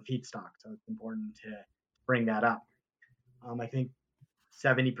of different feedstocks, so it's important to bring that up. I think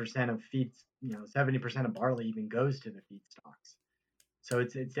 70% of 70% of barley even goes to the feedstocks. So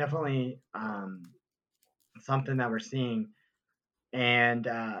it's definitely something that we're seeing. And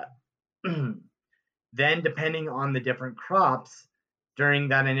then depending on the different crops, during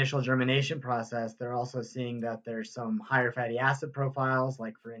that initial germination process, they're also seeing that there's some higher fatty acid profiles,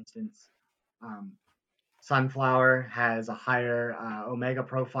 like for instance, sunflower has a higher omega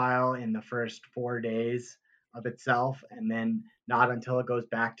profile in the first 4 days of itself, and then not until it goes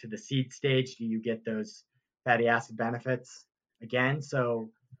back to the seed stage do you get those fatty acid benefits again. So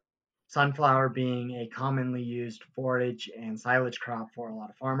sunflower being a commonly used forage and silage crop for a lot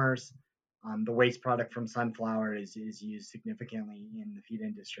of farmers, the waste product from sunflower is used significantly in the feed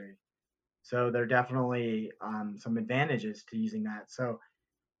industry. So there are definitely some advantages to using that. So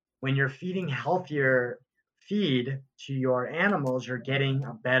when you're feeding healthier feed to your animals, you're getting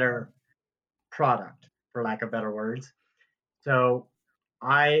a better product, for lack of better words. So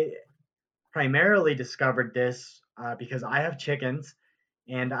I primarily discovered this because I have chickens,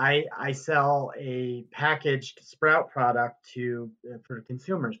 and I sell a packaged sprout product for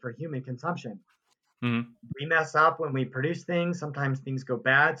consumers, for human consumption. We mess up when we produce things. Sometimes things go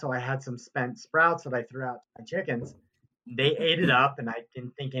bad. So I had some spent sprouts that I threw out to my chickens. They ate it up, and I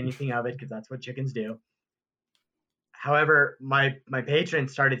didn't think anything of it because that's what chickens do. However, my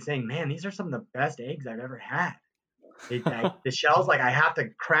patrons started saying, "Man, these are some of the best eggs I've ever had." The shells, like I have to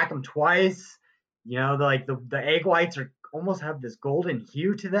crack them twice. The egg whites almost have this golden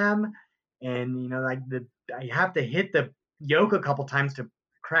hue to them, and I have to hit the yolk a couple times to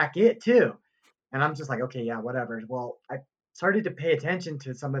crack it too. And I'm just like, okay, yeah, whatever. Well, I started to pay attention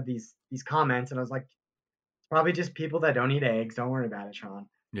to some of these comments, and I was like, it's probably just people that don't eat eggs. Don't worry about it, Sean.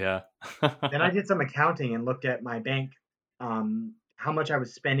 Yeah. Then I did some accounting and looked at my bank how much I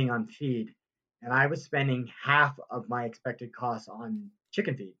was spending on feed, and I was spending half of my expected costs on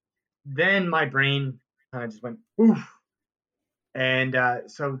chicken feed. Then my brain kind of just went oof, and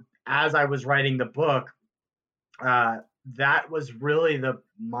so as I was writing the book, uh, that was really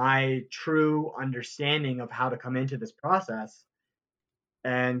my true understanding of how to come into this process.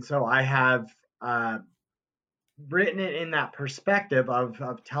 And so I have uh, written it in that perspective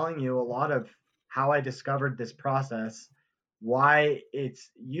of telling you a lot of how I discovered this process, why it's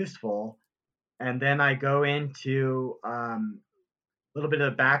useful, and then I go into a little bit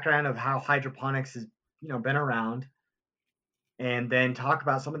of the background of how hydroponics has been around, and then talk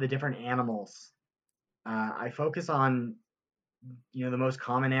about some of the different animals. I focus on the most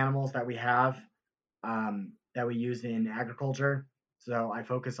common animals that we have, that we use in agriculture. So I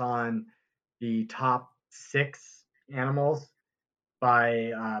focus on the top 6 animals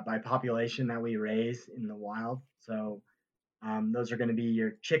by population that we raise in the wild. So those are going to be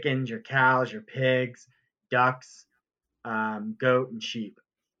your chickens, your cows, your pigs, ducks, goat, and sheep.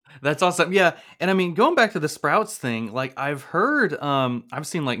 That's awesome. Yeah. And I mean, going back to the sprouts thing, like I've heard, I've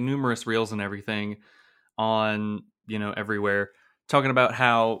seen like numerous reels and everything on, everywhere talking about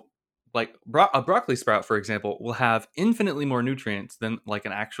how like a broccoli sprout, for example, will have infinitely more nutrients than like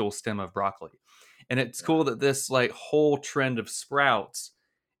an actual stem of broccoli. And it's cool that this like whole trend of sprouts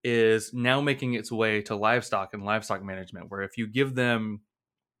is now making its way to livestock and livestock management, where if you give them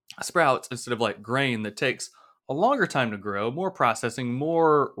sprouts instead of like grain that takes a longer time to grow, more processing,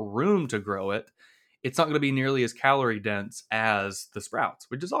 more room to grow it, it's not going to be nearly as calorie dense as the sprouts,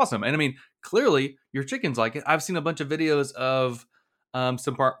 which is awesome. And I mean, clearly your chickens like it. I've seen a bunch of videos of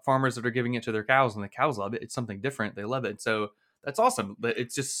some farmers that are giving it to their cows, and the cows love it. It's something different. They love it. So that's awesome. But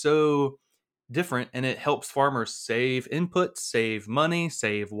it's just so different, and it helps farmers save input, save money,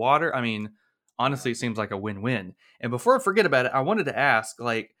 save water. I mean, honestly, it seems like a win-win. And before I forget about it, I wanted to ask,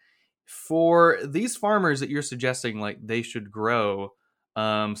 like, for these farmers that you're suggesting, like they should grow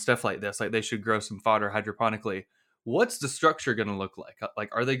stuff like this, like they should grow some fodder hydroponically, what's the structure going to look like? Like,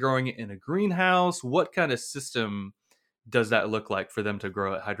 are they growing it in a greenhouse? What kind of system does that look like for them to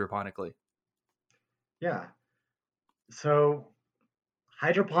grow it hydroponically? Yeah. So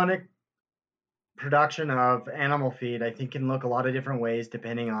hydroponic production of animal feed, I think, can look a lot of different ways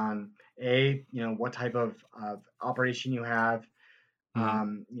depending on what type of operation you have.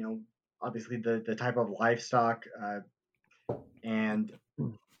 Mm-hmm. Obviously the type of livestock, and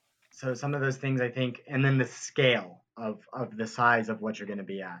so some of those things I think, and then the scale of the size of what you're going to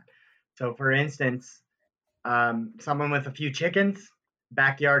be at. So for instance, someone with a few chickens,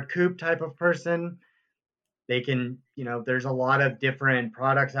 backyard coop type of person, they can, there's a lot of different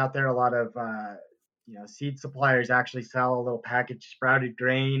products out there. A lot of seed suppliers actually sell a little packaged sprouted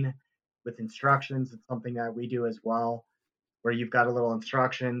grain with instructions. It's something that we do as well, where you've got a little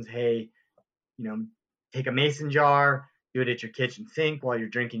instructions. Hey, you know, take a mason jar, do it at your kitchen sink while you're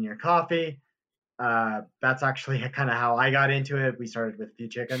drinking your coffee. That's actually kind of how I got into it. We started with a few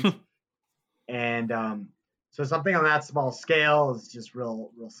chickens, and so something on that small scale is just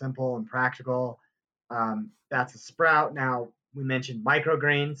real simple and practical. That's a sprout. Now we mentioned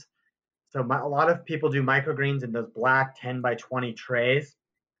microgreens. So a lot of people do microgreens in those black 10 by 20 trays.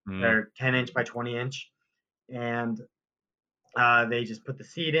 Mm. They're 10-inch by 20-inch, and they just put the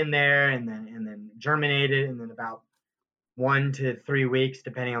seed in there and then germinate it, and then about 1 to 3 weeks,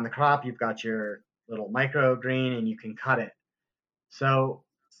 depending on the crop, you've got your little microgreen and you can cut it. So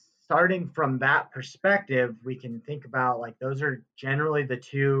starting from that perspective, we can think about like those are generally the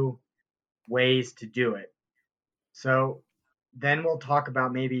two ways to do it. So then we'll talk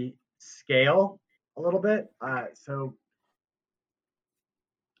about maybe scale a little bit. So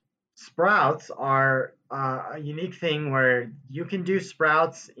sprouts are a unique thing where you can do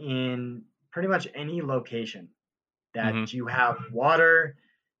sprouts in pretty much any location that Mm-hmm. you have water,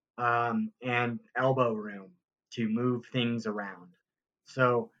 and elbow room to move things around.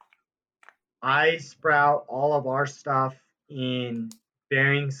 So I sprout all of our stuff in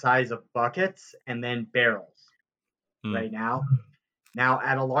varying size of buckets and then barrels Mm. right now. Now,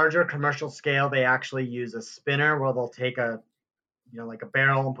 at a larger commercial scale, they actually use a spinner where they'll take like a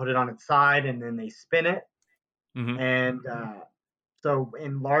barrel and put it on its side and then they spin it. Mm-hmm. And so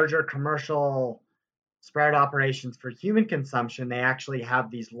in larger commercial sprout operations for human consumption, they actually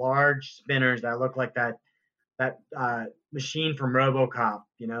have these large spinners that look like that machine from RoboCop,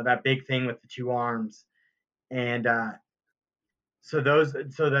 that big thing with the 2 arms. And so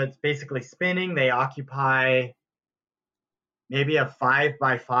that's basically spinning. They occupy maybe a 5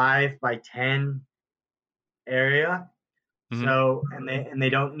 by 5 by 10 area. Mm-hmm. So and they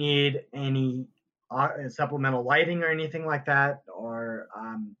don't need any supplemental lighting or anything like that, or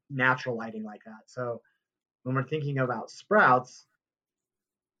natural lighting like that. So when we're thinking about sprouts,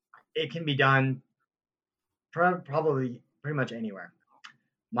 it can be done probably pretty much anywhere.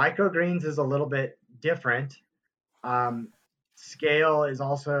 Microgreens is a little bit different. Scale is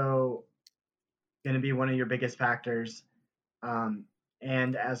also going to be one of your biggest factors.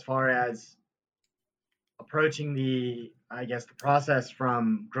 And as far as approaching the process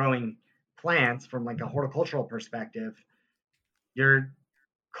from growing plants from like a horticultural perspective, you're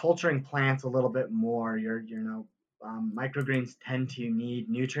culturing plants a little bit more. Microgreens tend to need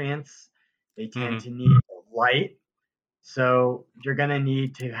nutrients. They tend to need light. So you're going to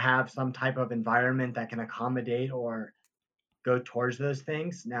need to have some type of environment that can accommodate or go towards those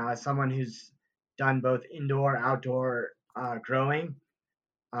things. Now, as someone who's done both indoor, outdoor growing,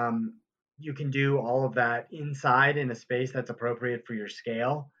 you can do all of that inside in a space that's appropriate for your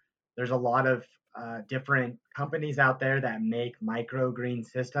scale. There's a lot of different companies out there that make microgreen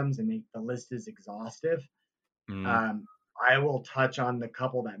systems, and the list is exhaustive. I will touch on the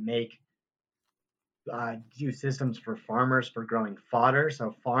couple that do systems for farmers for growing fodder.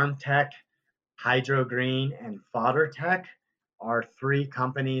 So FarmTech, HydroGreen, and FodderTech are 3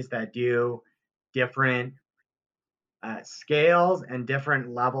 companies that do different scales and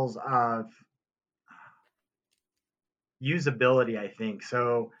different levels of usability, I think.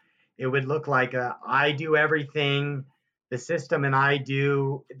 So it would look like I do everything, the system, and I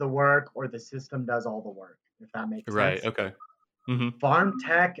do the work, or the system does all the work, if that makes sense. Right. Okay.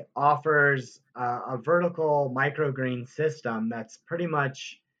 FarmTech offers a vertical microgreen system that's pretty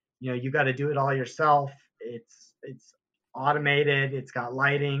much, you got to do it all yourself. It's automated. It's got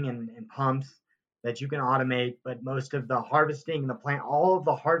lighting and pumps that you can automate, but most of the harvesting and all of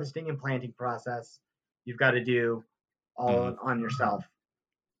the harvesting and planting process, you've got to do all on yourself.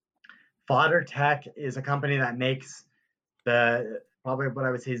 FodderTech is a company that makes probably what I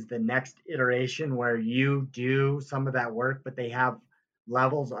would say is the next iteration, where you do some of that work, but they have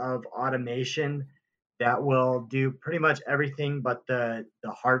levels of automation that will do pretty much everything but the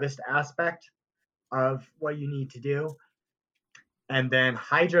harvest aspect of what you need to do. And then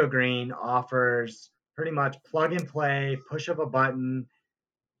HydroGreen offers pretty much plug and play, push of a button.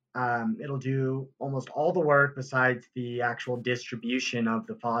 It'll do almost all the work besides the actual distribution of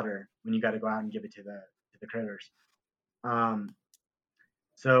the fodder when you got to go out and give it to the critters.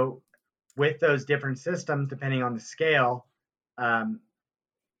 So with those different systems, depending on the scale, you're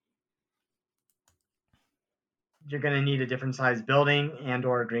going to need a different size building and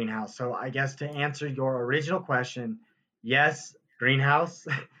or a greenhouse. So I guess to answer your original question, yes, greenhouse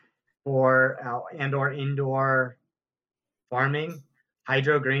for and or indoor farming.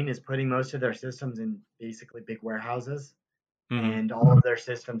 HydroGreen is putting most of their systems in basically big warehouses, and all of their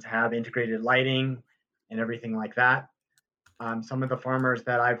systems have integrated lighting and everything like that. Some of the farmers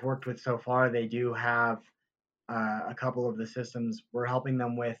that I've worked with so far, they do have a couple of the systems we're helping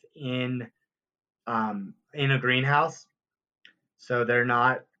them with in a greenhouse, so they're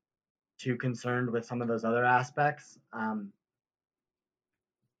not too concerned with some of those other aspects.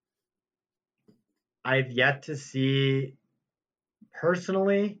 I've yet to see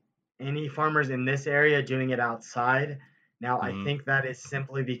personally any farmers in this area doing it outside. Now, I think that is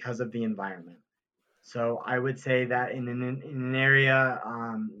simply because of the environment. So I would say that in an area,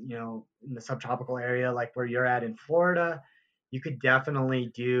 in the subtropical area like where you're at in Florida, you could definitely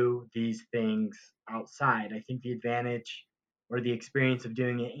do these things outside. I think the advantage or the experience of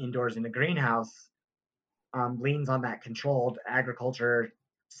doing it indoors in a greenhouse leans on that controlled agriculture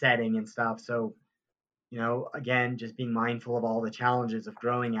setting and stuff. So, again, just being mindful of all the challenges of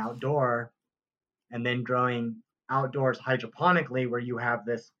growing outdoor and then growing outdoors hydroponically, where you have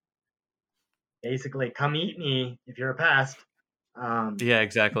this basically come eat me if you're a pest. Yeah,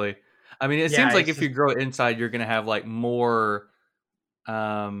 exactly. I mean, it seems like if you grow it inside, you're going to have like more, you're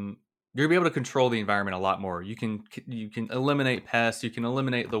going to be able to control the environment a lot more. You can eliminate pests, you can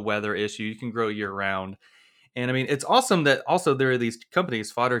eliminate the weather issue, you can grow year round. And I mean, it's awesome that also there are these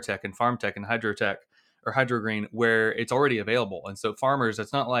companies, FodderTech and FarmTech and HydroTech or HydroGreen, where it's already available. And so farmers,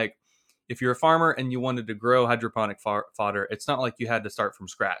 it's not like if you're a farmer and you wanted to grow hydroponic fodder, it's not like you had to start from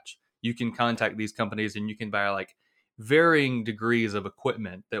scratch. You can contact these companies and you can buy like varying degrees of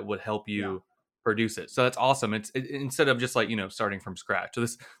equipment that would help you produce it. So that's awesome. It's instead of just like, starting from scratch. So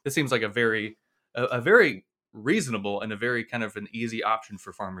this seems like a very reasonable and a very kind of an easy option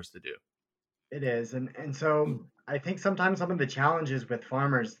for farmers to do. It is. And so I think sometimes some of the challenges with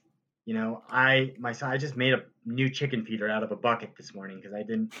farmers, I just made a new chicken feeder out of a bucket this morning because I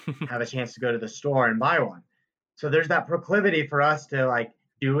didn't have a chance to go to the store and buy one. So there's that proclivity for us to like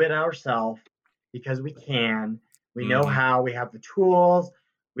do it ourselves. because we can. We know Mm-hmm. how, we have the tools,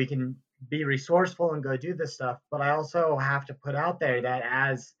 we can be resourceful and go do this stuff. But I also have to put out there that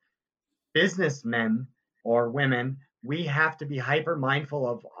as businessmen or women, we have to be hyper mindful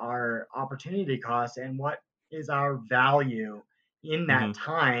of our opportunity costs and what is our value in that Mm-hmm.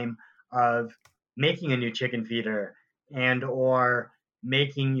 time of making a new chicken feeder and or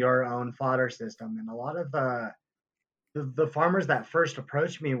making your own fodder system. And a lot of the farmers that first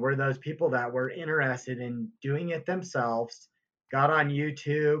approached me were those people that were interested in doing it themselves, got on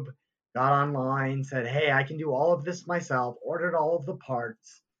YouTube, got online, said, hey, I can do all of this myself, ordered all of the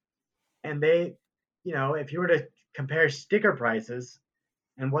parts. And they, if you were to compare sticker prices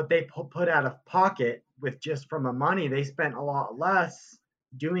and what they put out of pocket with just from the money, they spent a lot less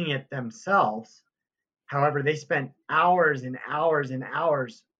doing it themselves. However, they spent hours and hours and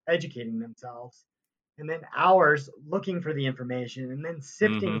hours educating themselves and then hours looking for the information and then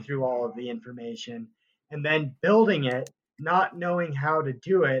sifting Mm-hmm. through all of the information and then building it, not knowing how to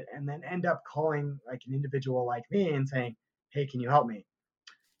do it, and then end up calling like an individual like me and saying, hey, can you help me?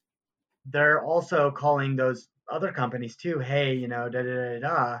 They're also calling those other companies too, hey, da da da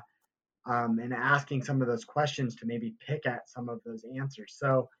da, and asking some of those questions to maybe pick at some of those answers.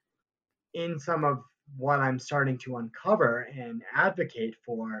 So, in some of what I'm starting to uncover and advocate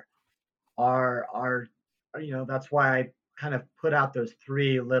for are that's why I kind of put out those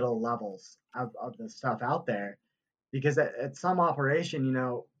three little levels of the stuff out there because at some operation,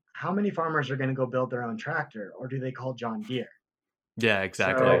 how many farmers are going to go build their own tractor or do they call John Deere? Yeah,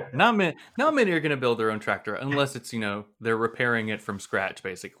 exactly. So Not many are going to build their own tractor unless it's, they're repairing it from scratch,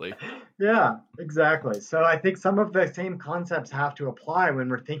 basically. yeah, exactly. So I think some of the same concepts have to apply when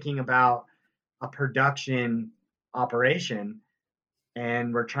we're thinking about a production operation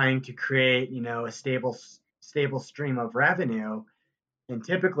and we're trying to create, a stable stream of revenue. And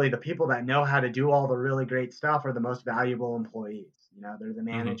typically the people that know how to do all the really great stuff are the most valuable employees. They're the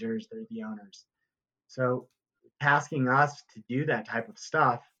Mm-hmm. managers, they're the owners. So tasking us to do that type of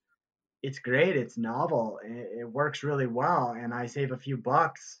stuff, it's great, it's novel, it works really well, and I save a few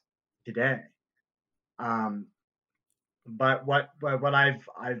bucks today. Um, but what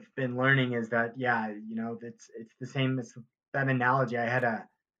I've been learning is that yeah, it's the same as that analogy. I had a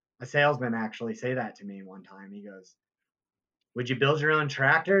salesman actually say that to me one time. He goes, "Would you build your own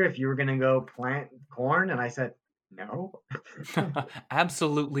tractor if you were going to go plant corn?" And I said, "No,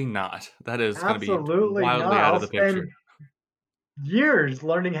 Absolutely not. That is going to be absolutely wildly not. out I'll of the picture. spend years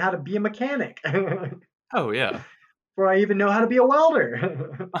learning how to be a mechanic Oh, yeah. before I even know how to be a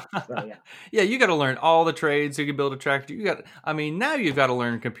welder." So yeah, Yeah, you got to learn all the trades so you can build a tractor. Now you've got to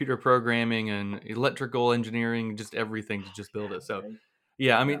learn computer programming and electrical engineering, just everything to just build it. So, right?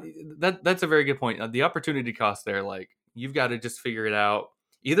 yeah, Yeah. that's a very good point. The opportunity cost there, like you've got to just figure it out,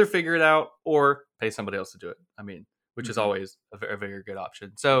 either figure it out or pay somebody else to do it. Which is Mhm. always a very, very good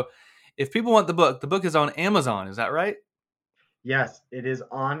option. So, if people want the book is on Amazon. Is that right? Yes, it is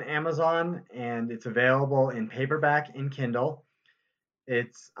on Amazon and it's available in paperback and Kindle.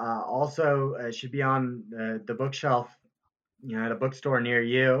 It's also it should be on the bookshelf, at a bookstore near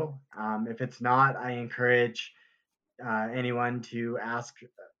you. If it's not, I encourage anyone to ask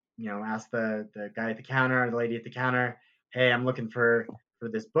the guy at the counter or the lady at the counter, hey, I'm looking for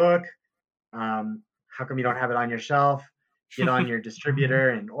this book. How come you don't have it on your shelf? Get on your distributor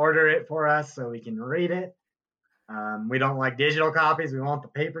and order it for us so we can read it. We don't like digital copies. We want the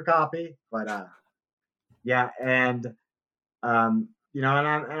paper copy. But yeah, and and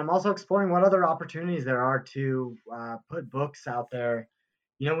I'm also exploring what other opportunities there are to put books out there.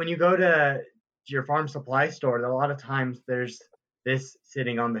 When you go to your farm supply store, a lot of times there's this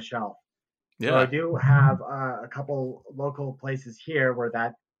sitting on the shelf. So I Yeah. do have a couple local places here where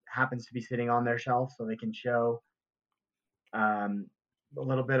that happens to be sitting on their shelf, so they can show um, a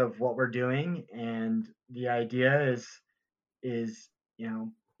little bit of what we're doing. And the idea is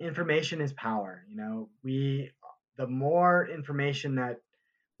information is power. We the more information that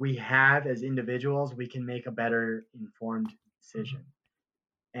we have as individuals, we can make a better informed decision.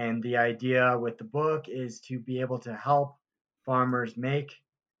 And the idea with the book is to be able to help farmers make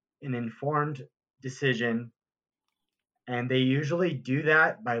an informed decision. And they usually do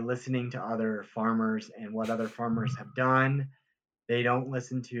that by listening to other farmers and what other farmers have done. They don't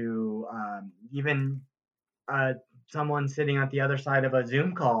listen to even uh, someone sitting at the other side of a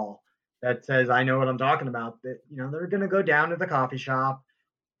Zoom call that says, I know what I'm talking about. That, they're going to go down to the coffee shop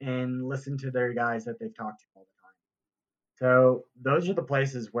and listen to their guys that they've talked to all the time. So those are the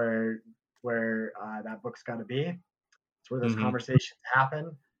places where that book's got to be. It's where those Hmm. conversations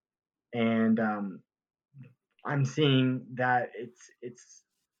happen, and I'm seeing that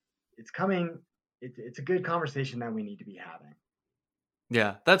it's coming. it's a good conversation that we need to be having.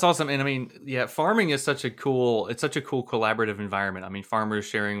 Yeah, that's awesome. And I mean, yeah, farming is such a cool, it's such a cool collaborative environment. I mean, farmers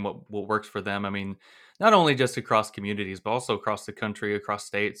sharing what works for them. I mean, not only just across communities, but also across the country, across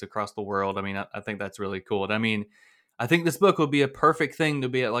states, across the world. I mean, I think that's really cool. And I mean, I think this book would be a perfect thing to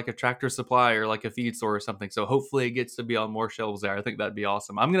be at like a Tractor Supply or like a feed store or something. So hopefully it gets to be on more shelves there. I think that'd be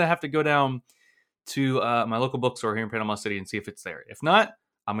awesome. I'm going to have to go down to my local bookstore here in Panama City and see if it's there. If not,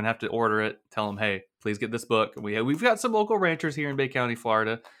 I'm gonna have to order it. Tell them, hey, please get this book. We've got some local ranchers here in Bay County,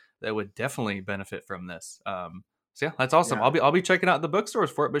 Florida, that would definitely benefit from this. So yeah, that's awesome. Yeah. I'll be checking out the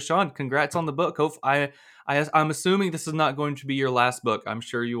bookstores for it. But Sean, congrats on the book. I'm assuming this is not going to be your last book. I'm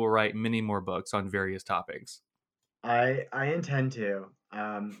sure you will write many more books on various topics. I intend to.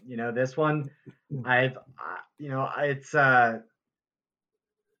 This one, it's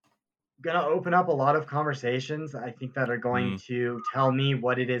gonna open up a lot of conversations, I think, that are going to tell me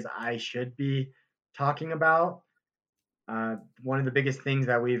what it is I should be talking about. One of the biggest things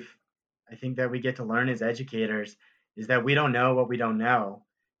that I think that we get to learn as educators is that we don't know what we don't know,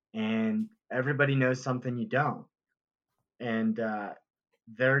 and everybody knows something you don't. And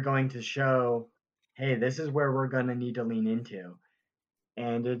they're going to show, hey, this is where we're going to need to lean into.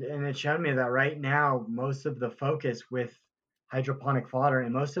 And it showed me that right now, most of the focus with hydroponic fodder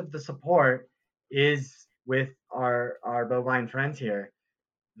and most of the support is with our bovine friends here.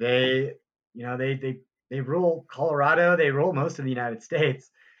 They, they rule Colorado, they rule most of the United States,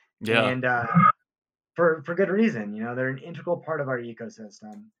 Yeah. and for good reason. They're an integral part of our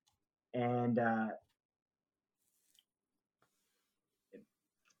ecosystem, and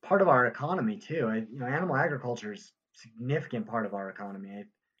part of our economy too. Animal agriculture is a significant part of our economy.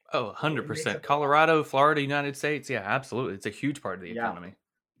 Oh, 100%. Colorado, Florida, United States. Yeah, absolutely. It's a huge part of the economy.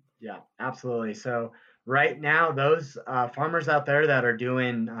 Yeah, absolutely. So right now, those farmers out there that are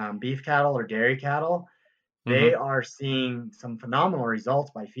doing beef cattle or dairy cattle, they are seeing some phenomenal results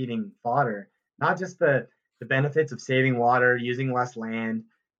by feeding fodder. Not just the benefits of saving water, using less land,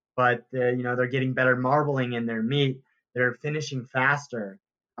 but they're getting better marbling in their meat. They're finishing faster.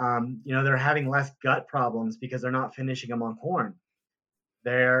 They're having less gut problems because they're not finishing them on corn.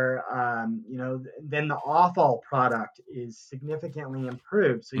 They're, then the offal product is significantly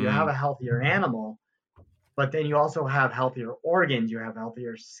improved. So you have a healthier animal, but then you also have healthier organs, you have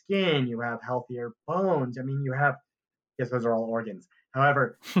healthier skin, you have healthier bones. I mean, yes, those are all organs.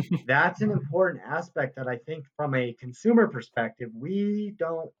 However, that's an important aspect that I think from a consumer perspective, we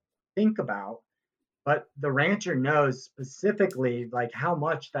don't think about, but the rancher knows specifically like how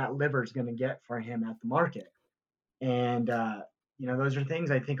much that liver is going to get for him at the market. And, those are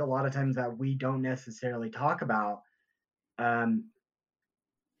things I think a lot of times that we don't necessarily talk about.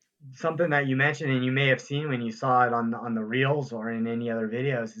 Something that you mentioned and you may have seen when you saw it on the reels or in any other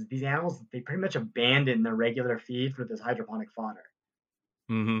videos is these animals, they pretty much abandon their regular feed for this hydroponic fodder.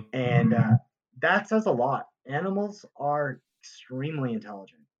 And that says a lot. Animals are extremely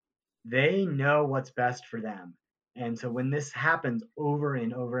intelligent. They know what's best for them. And so when this happens over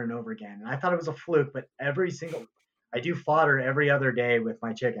and over and over again, and I thought it was a fluke, but I do fodder every other day with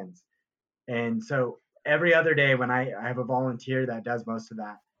my chickens. And so every other day when I have a volunteer that does most of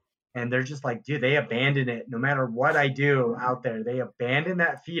that, and they're just like, dude, they abandon it. No matter what I do out there, they abandon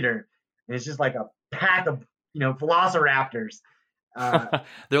that feeder. And it's just like a pack of, velociraptors.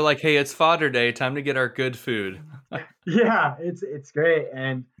 They're like, hey, it's fodder day. Time to get our good food. Yeah, it's great.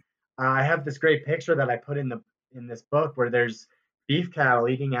 And I have this great picture that I put in this book where there's beef cattle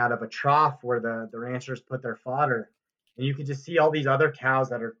eating out of a trough where the ranchers put their fodder. And you can just see all these other cows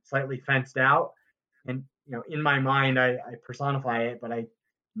that are slightly fenced out. And, in my mind, I personify it, but I'm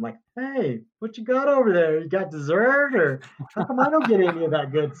like, hey, what you got over there? You got dessert? Or how come I don't get any of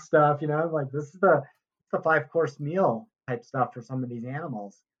that good stuff? Like this is the 5-course meal type stuff for some of these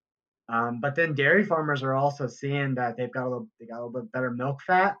animals. But then dairy farmers are also seeing that they got a little bit better milk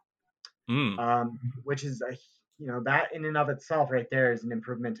fat, which is that in and of itself right there is an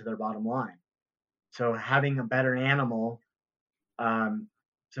improvement to their bottom line. So having a better animal,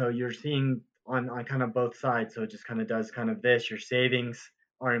 so you're seeing on kind of both sides. So it just kind of does kind of this. Your savings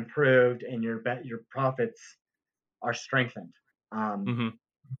are improved and your profits are strengthened. And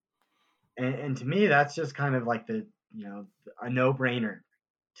to me, that's just kind of like a no-brainer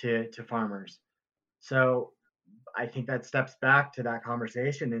to farmers. So I think that steps back to that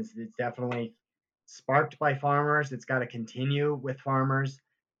conversation is it's definitely sparked by farmers. It's got to continue with farmers,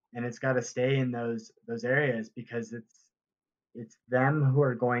 and it's got to stay in those areas because it's them who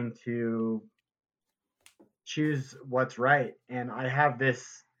are going to choose what's right. And I have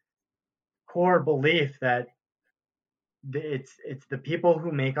this core belief that it's the people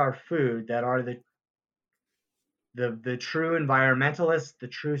who make our food that are the the true environmentalists, the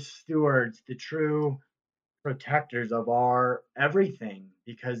true stewards, the true protectors of our everything,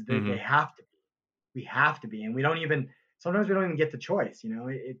 because they have to be. We have to be, and sometimes we don't even get the choice.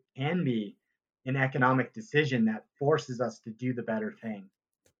 It can be an economic decision that forces us to do the better thing.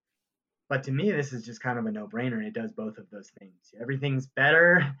 But to me, this is just kind of a no-brainer, and it does both of those things. Everything's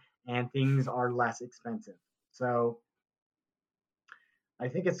better, and things are less expensive. So I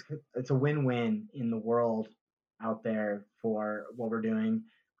think it's a win-win in the world out there for what we're doing.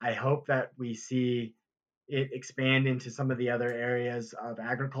 I hope that we see it expand into some of the other areas of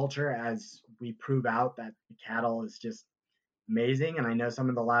agriculture as we prove out that the cattle is just amazing. And I know some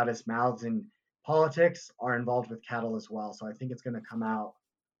of the loudest mouths in politics are involved with cattle as well. So I think it's going to come out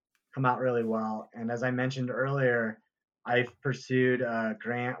really well. And as I mentioned earlier, I've pursued a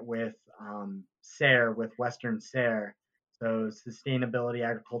grant with SARE, with Western SARE, so Sustainability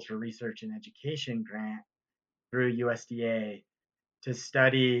Agriculture Research and Education grant through USDA, to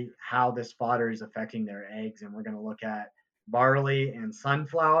study how this fodder is affecting their eggs. And we're going to look at barley and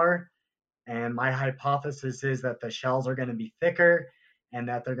sunflower. And my hypothesis is that the shells are going to be thicker and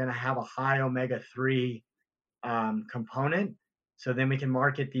that they're going to have a high omega-3 component. So then we can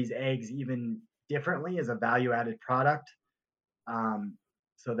market these eggs even differently as a value-added product.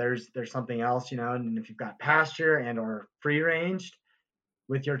 So there's something else, and if you've got pasture and or free-ranged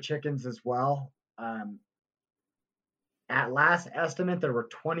with your chickens as well. At last estimate, there were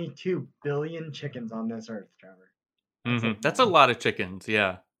 22 billion chickens on this earth, Trevor. That's a lot of chickens,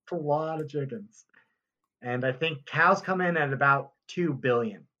 yeah. It's a lot of chickens. And I think cows come in at about 2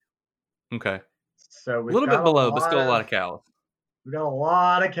 billion. Okay. So a little bit below, but still a lot of cows. We got a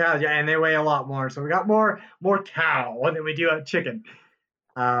lot of cows, yeah, and they weigh a lot more. So we got more cow than we do have chicken.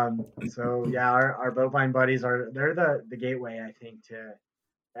 So yeah, our bovine buddies they're the gateway, I think, to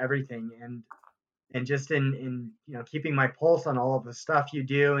everything. And just in keeping my pulse on all of the stuff you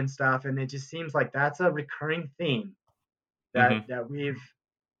do and stuff, and it just seems like that's a recurring theme that we've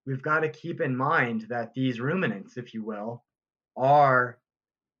got to keep in mind, that these ruminants, if you will, are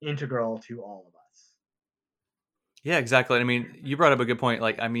integral to all of us. Yeah, exactly. I mean, you brought up a good point.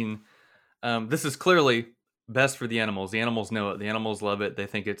 This is clearly best for the animals. The animals know it. The animals love it. They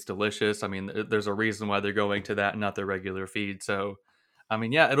think it's delicious. I mean, there's a reason why they're going to that and not their regular feed. So I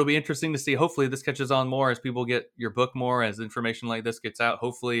mean, yeah, it'll be interesting to see. Hopefully this catches on more as people get your book more, as information like this gets out.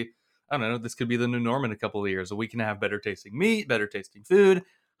 Hopefully, I don't know, this could be the new norm in a couple of years. So we can have better tasting meat, better tasting food,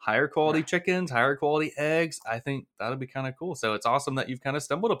 higher quality chickens, higher quality eggs. I think that'll be kind of cool. So it's awesome that you've kind of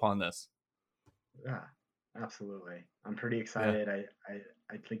stumbled upon this. Yeah, absolutely. I'm pretty excited. Yeah.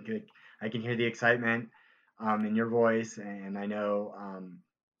 I think I can hear the excitement in your voice, and I know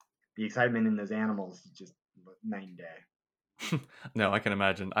the excitement in those animals is just night and day. No, I can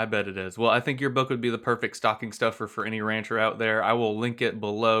imagine. I bet it is. Well, I think your book would be the perfect stocking stuffer for any rancher out there. I will link it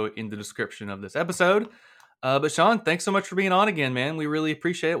below in the description of this episode. But Sean, thanks so much for being on again, man. We really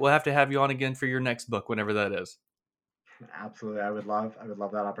appreciate it. We'll have to have you on again for your next book, whenever that is. Absolutely. I would love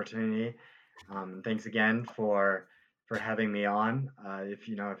that opportunity. Thanks again for having me on.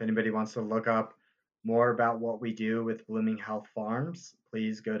 If anybody wants to look up more about what we do with Blooming Health Farms,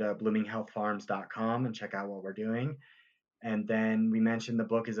 please go to bloominghealthfarms.com and check out what we're doing. And then we mentioned the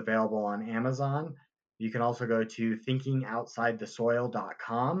book is available on Amazon. You can also go to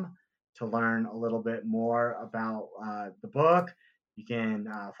thinkingoutsidethesoil.com to learn a little bit more about the book. You can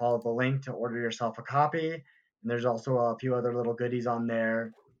follow the link to order yourself a copy. And there's also a few other little goodies on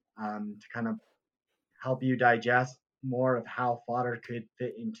there to kind of help you digest more of how fodder could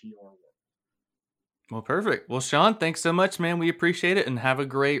fit into your world. Well, perfect. Well, Sean, thanks so much, man. We appreciate it. And have a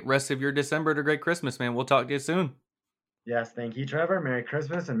great rest of your December and a great Christmas, man. We'll talk to you soon. Yes, thank you, Trevor. Merry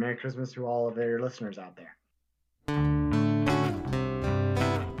Christmas, and Merry Christmas to all of your listeners out there.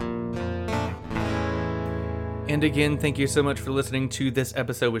 And again, thank you so much for listening to this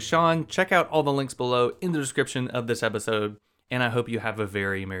episode with Sean. Check out all the links below in the description of this episode. And I hope you have a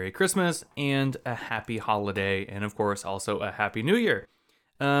very Merry Christmas and a happy holiday. And of course, also a Happy New Year.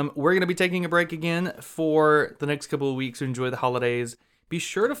 We're going to be taking a break again for the next couple of weeks to enjoy the holidays. Be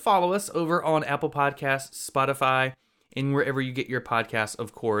sure to follow us over on Apple Podcasts, Spotify, and wherever you get your podcasts,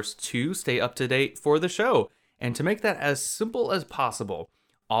 of course, to stay up to date for the show. And to make that as simple as possible,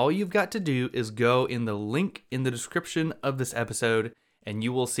 all you've got to do is go in the link in the description of this episode, and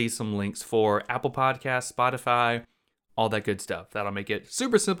you will see some links for Apple Podcasts, Spotify, all that good stuff. That'll make it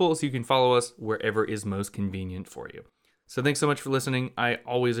super simple so you can follow us wherever is most convenient for you. So thanks so much for listening. I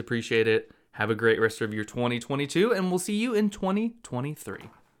always appreciate it. Have a great rest of your 2022, and we'll see you in 2023.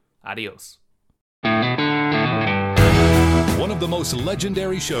 Adios. One of the most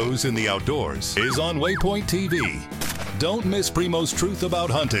legendary shows in the outdoors is on Waypoint TV. Don't miss Primo's Truth About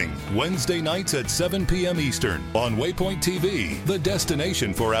Hunting, Wednesday nights at 7 p.m. Eastern on Waypoint TV, the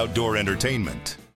destination for outdoor entertainment.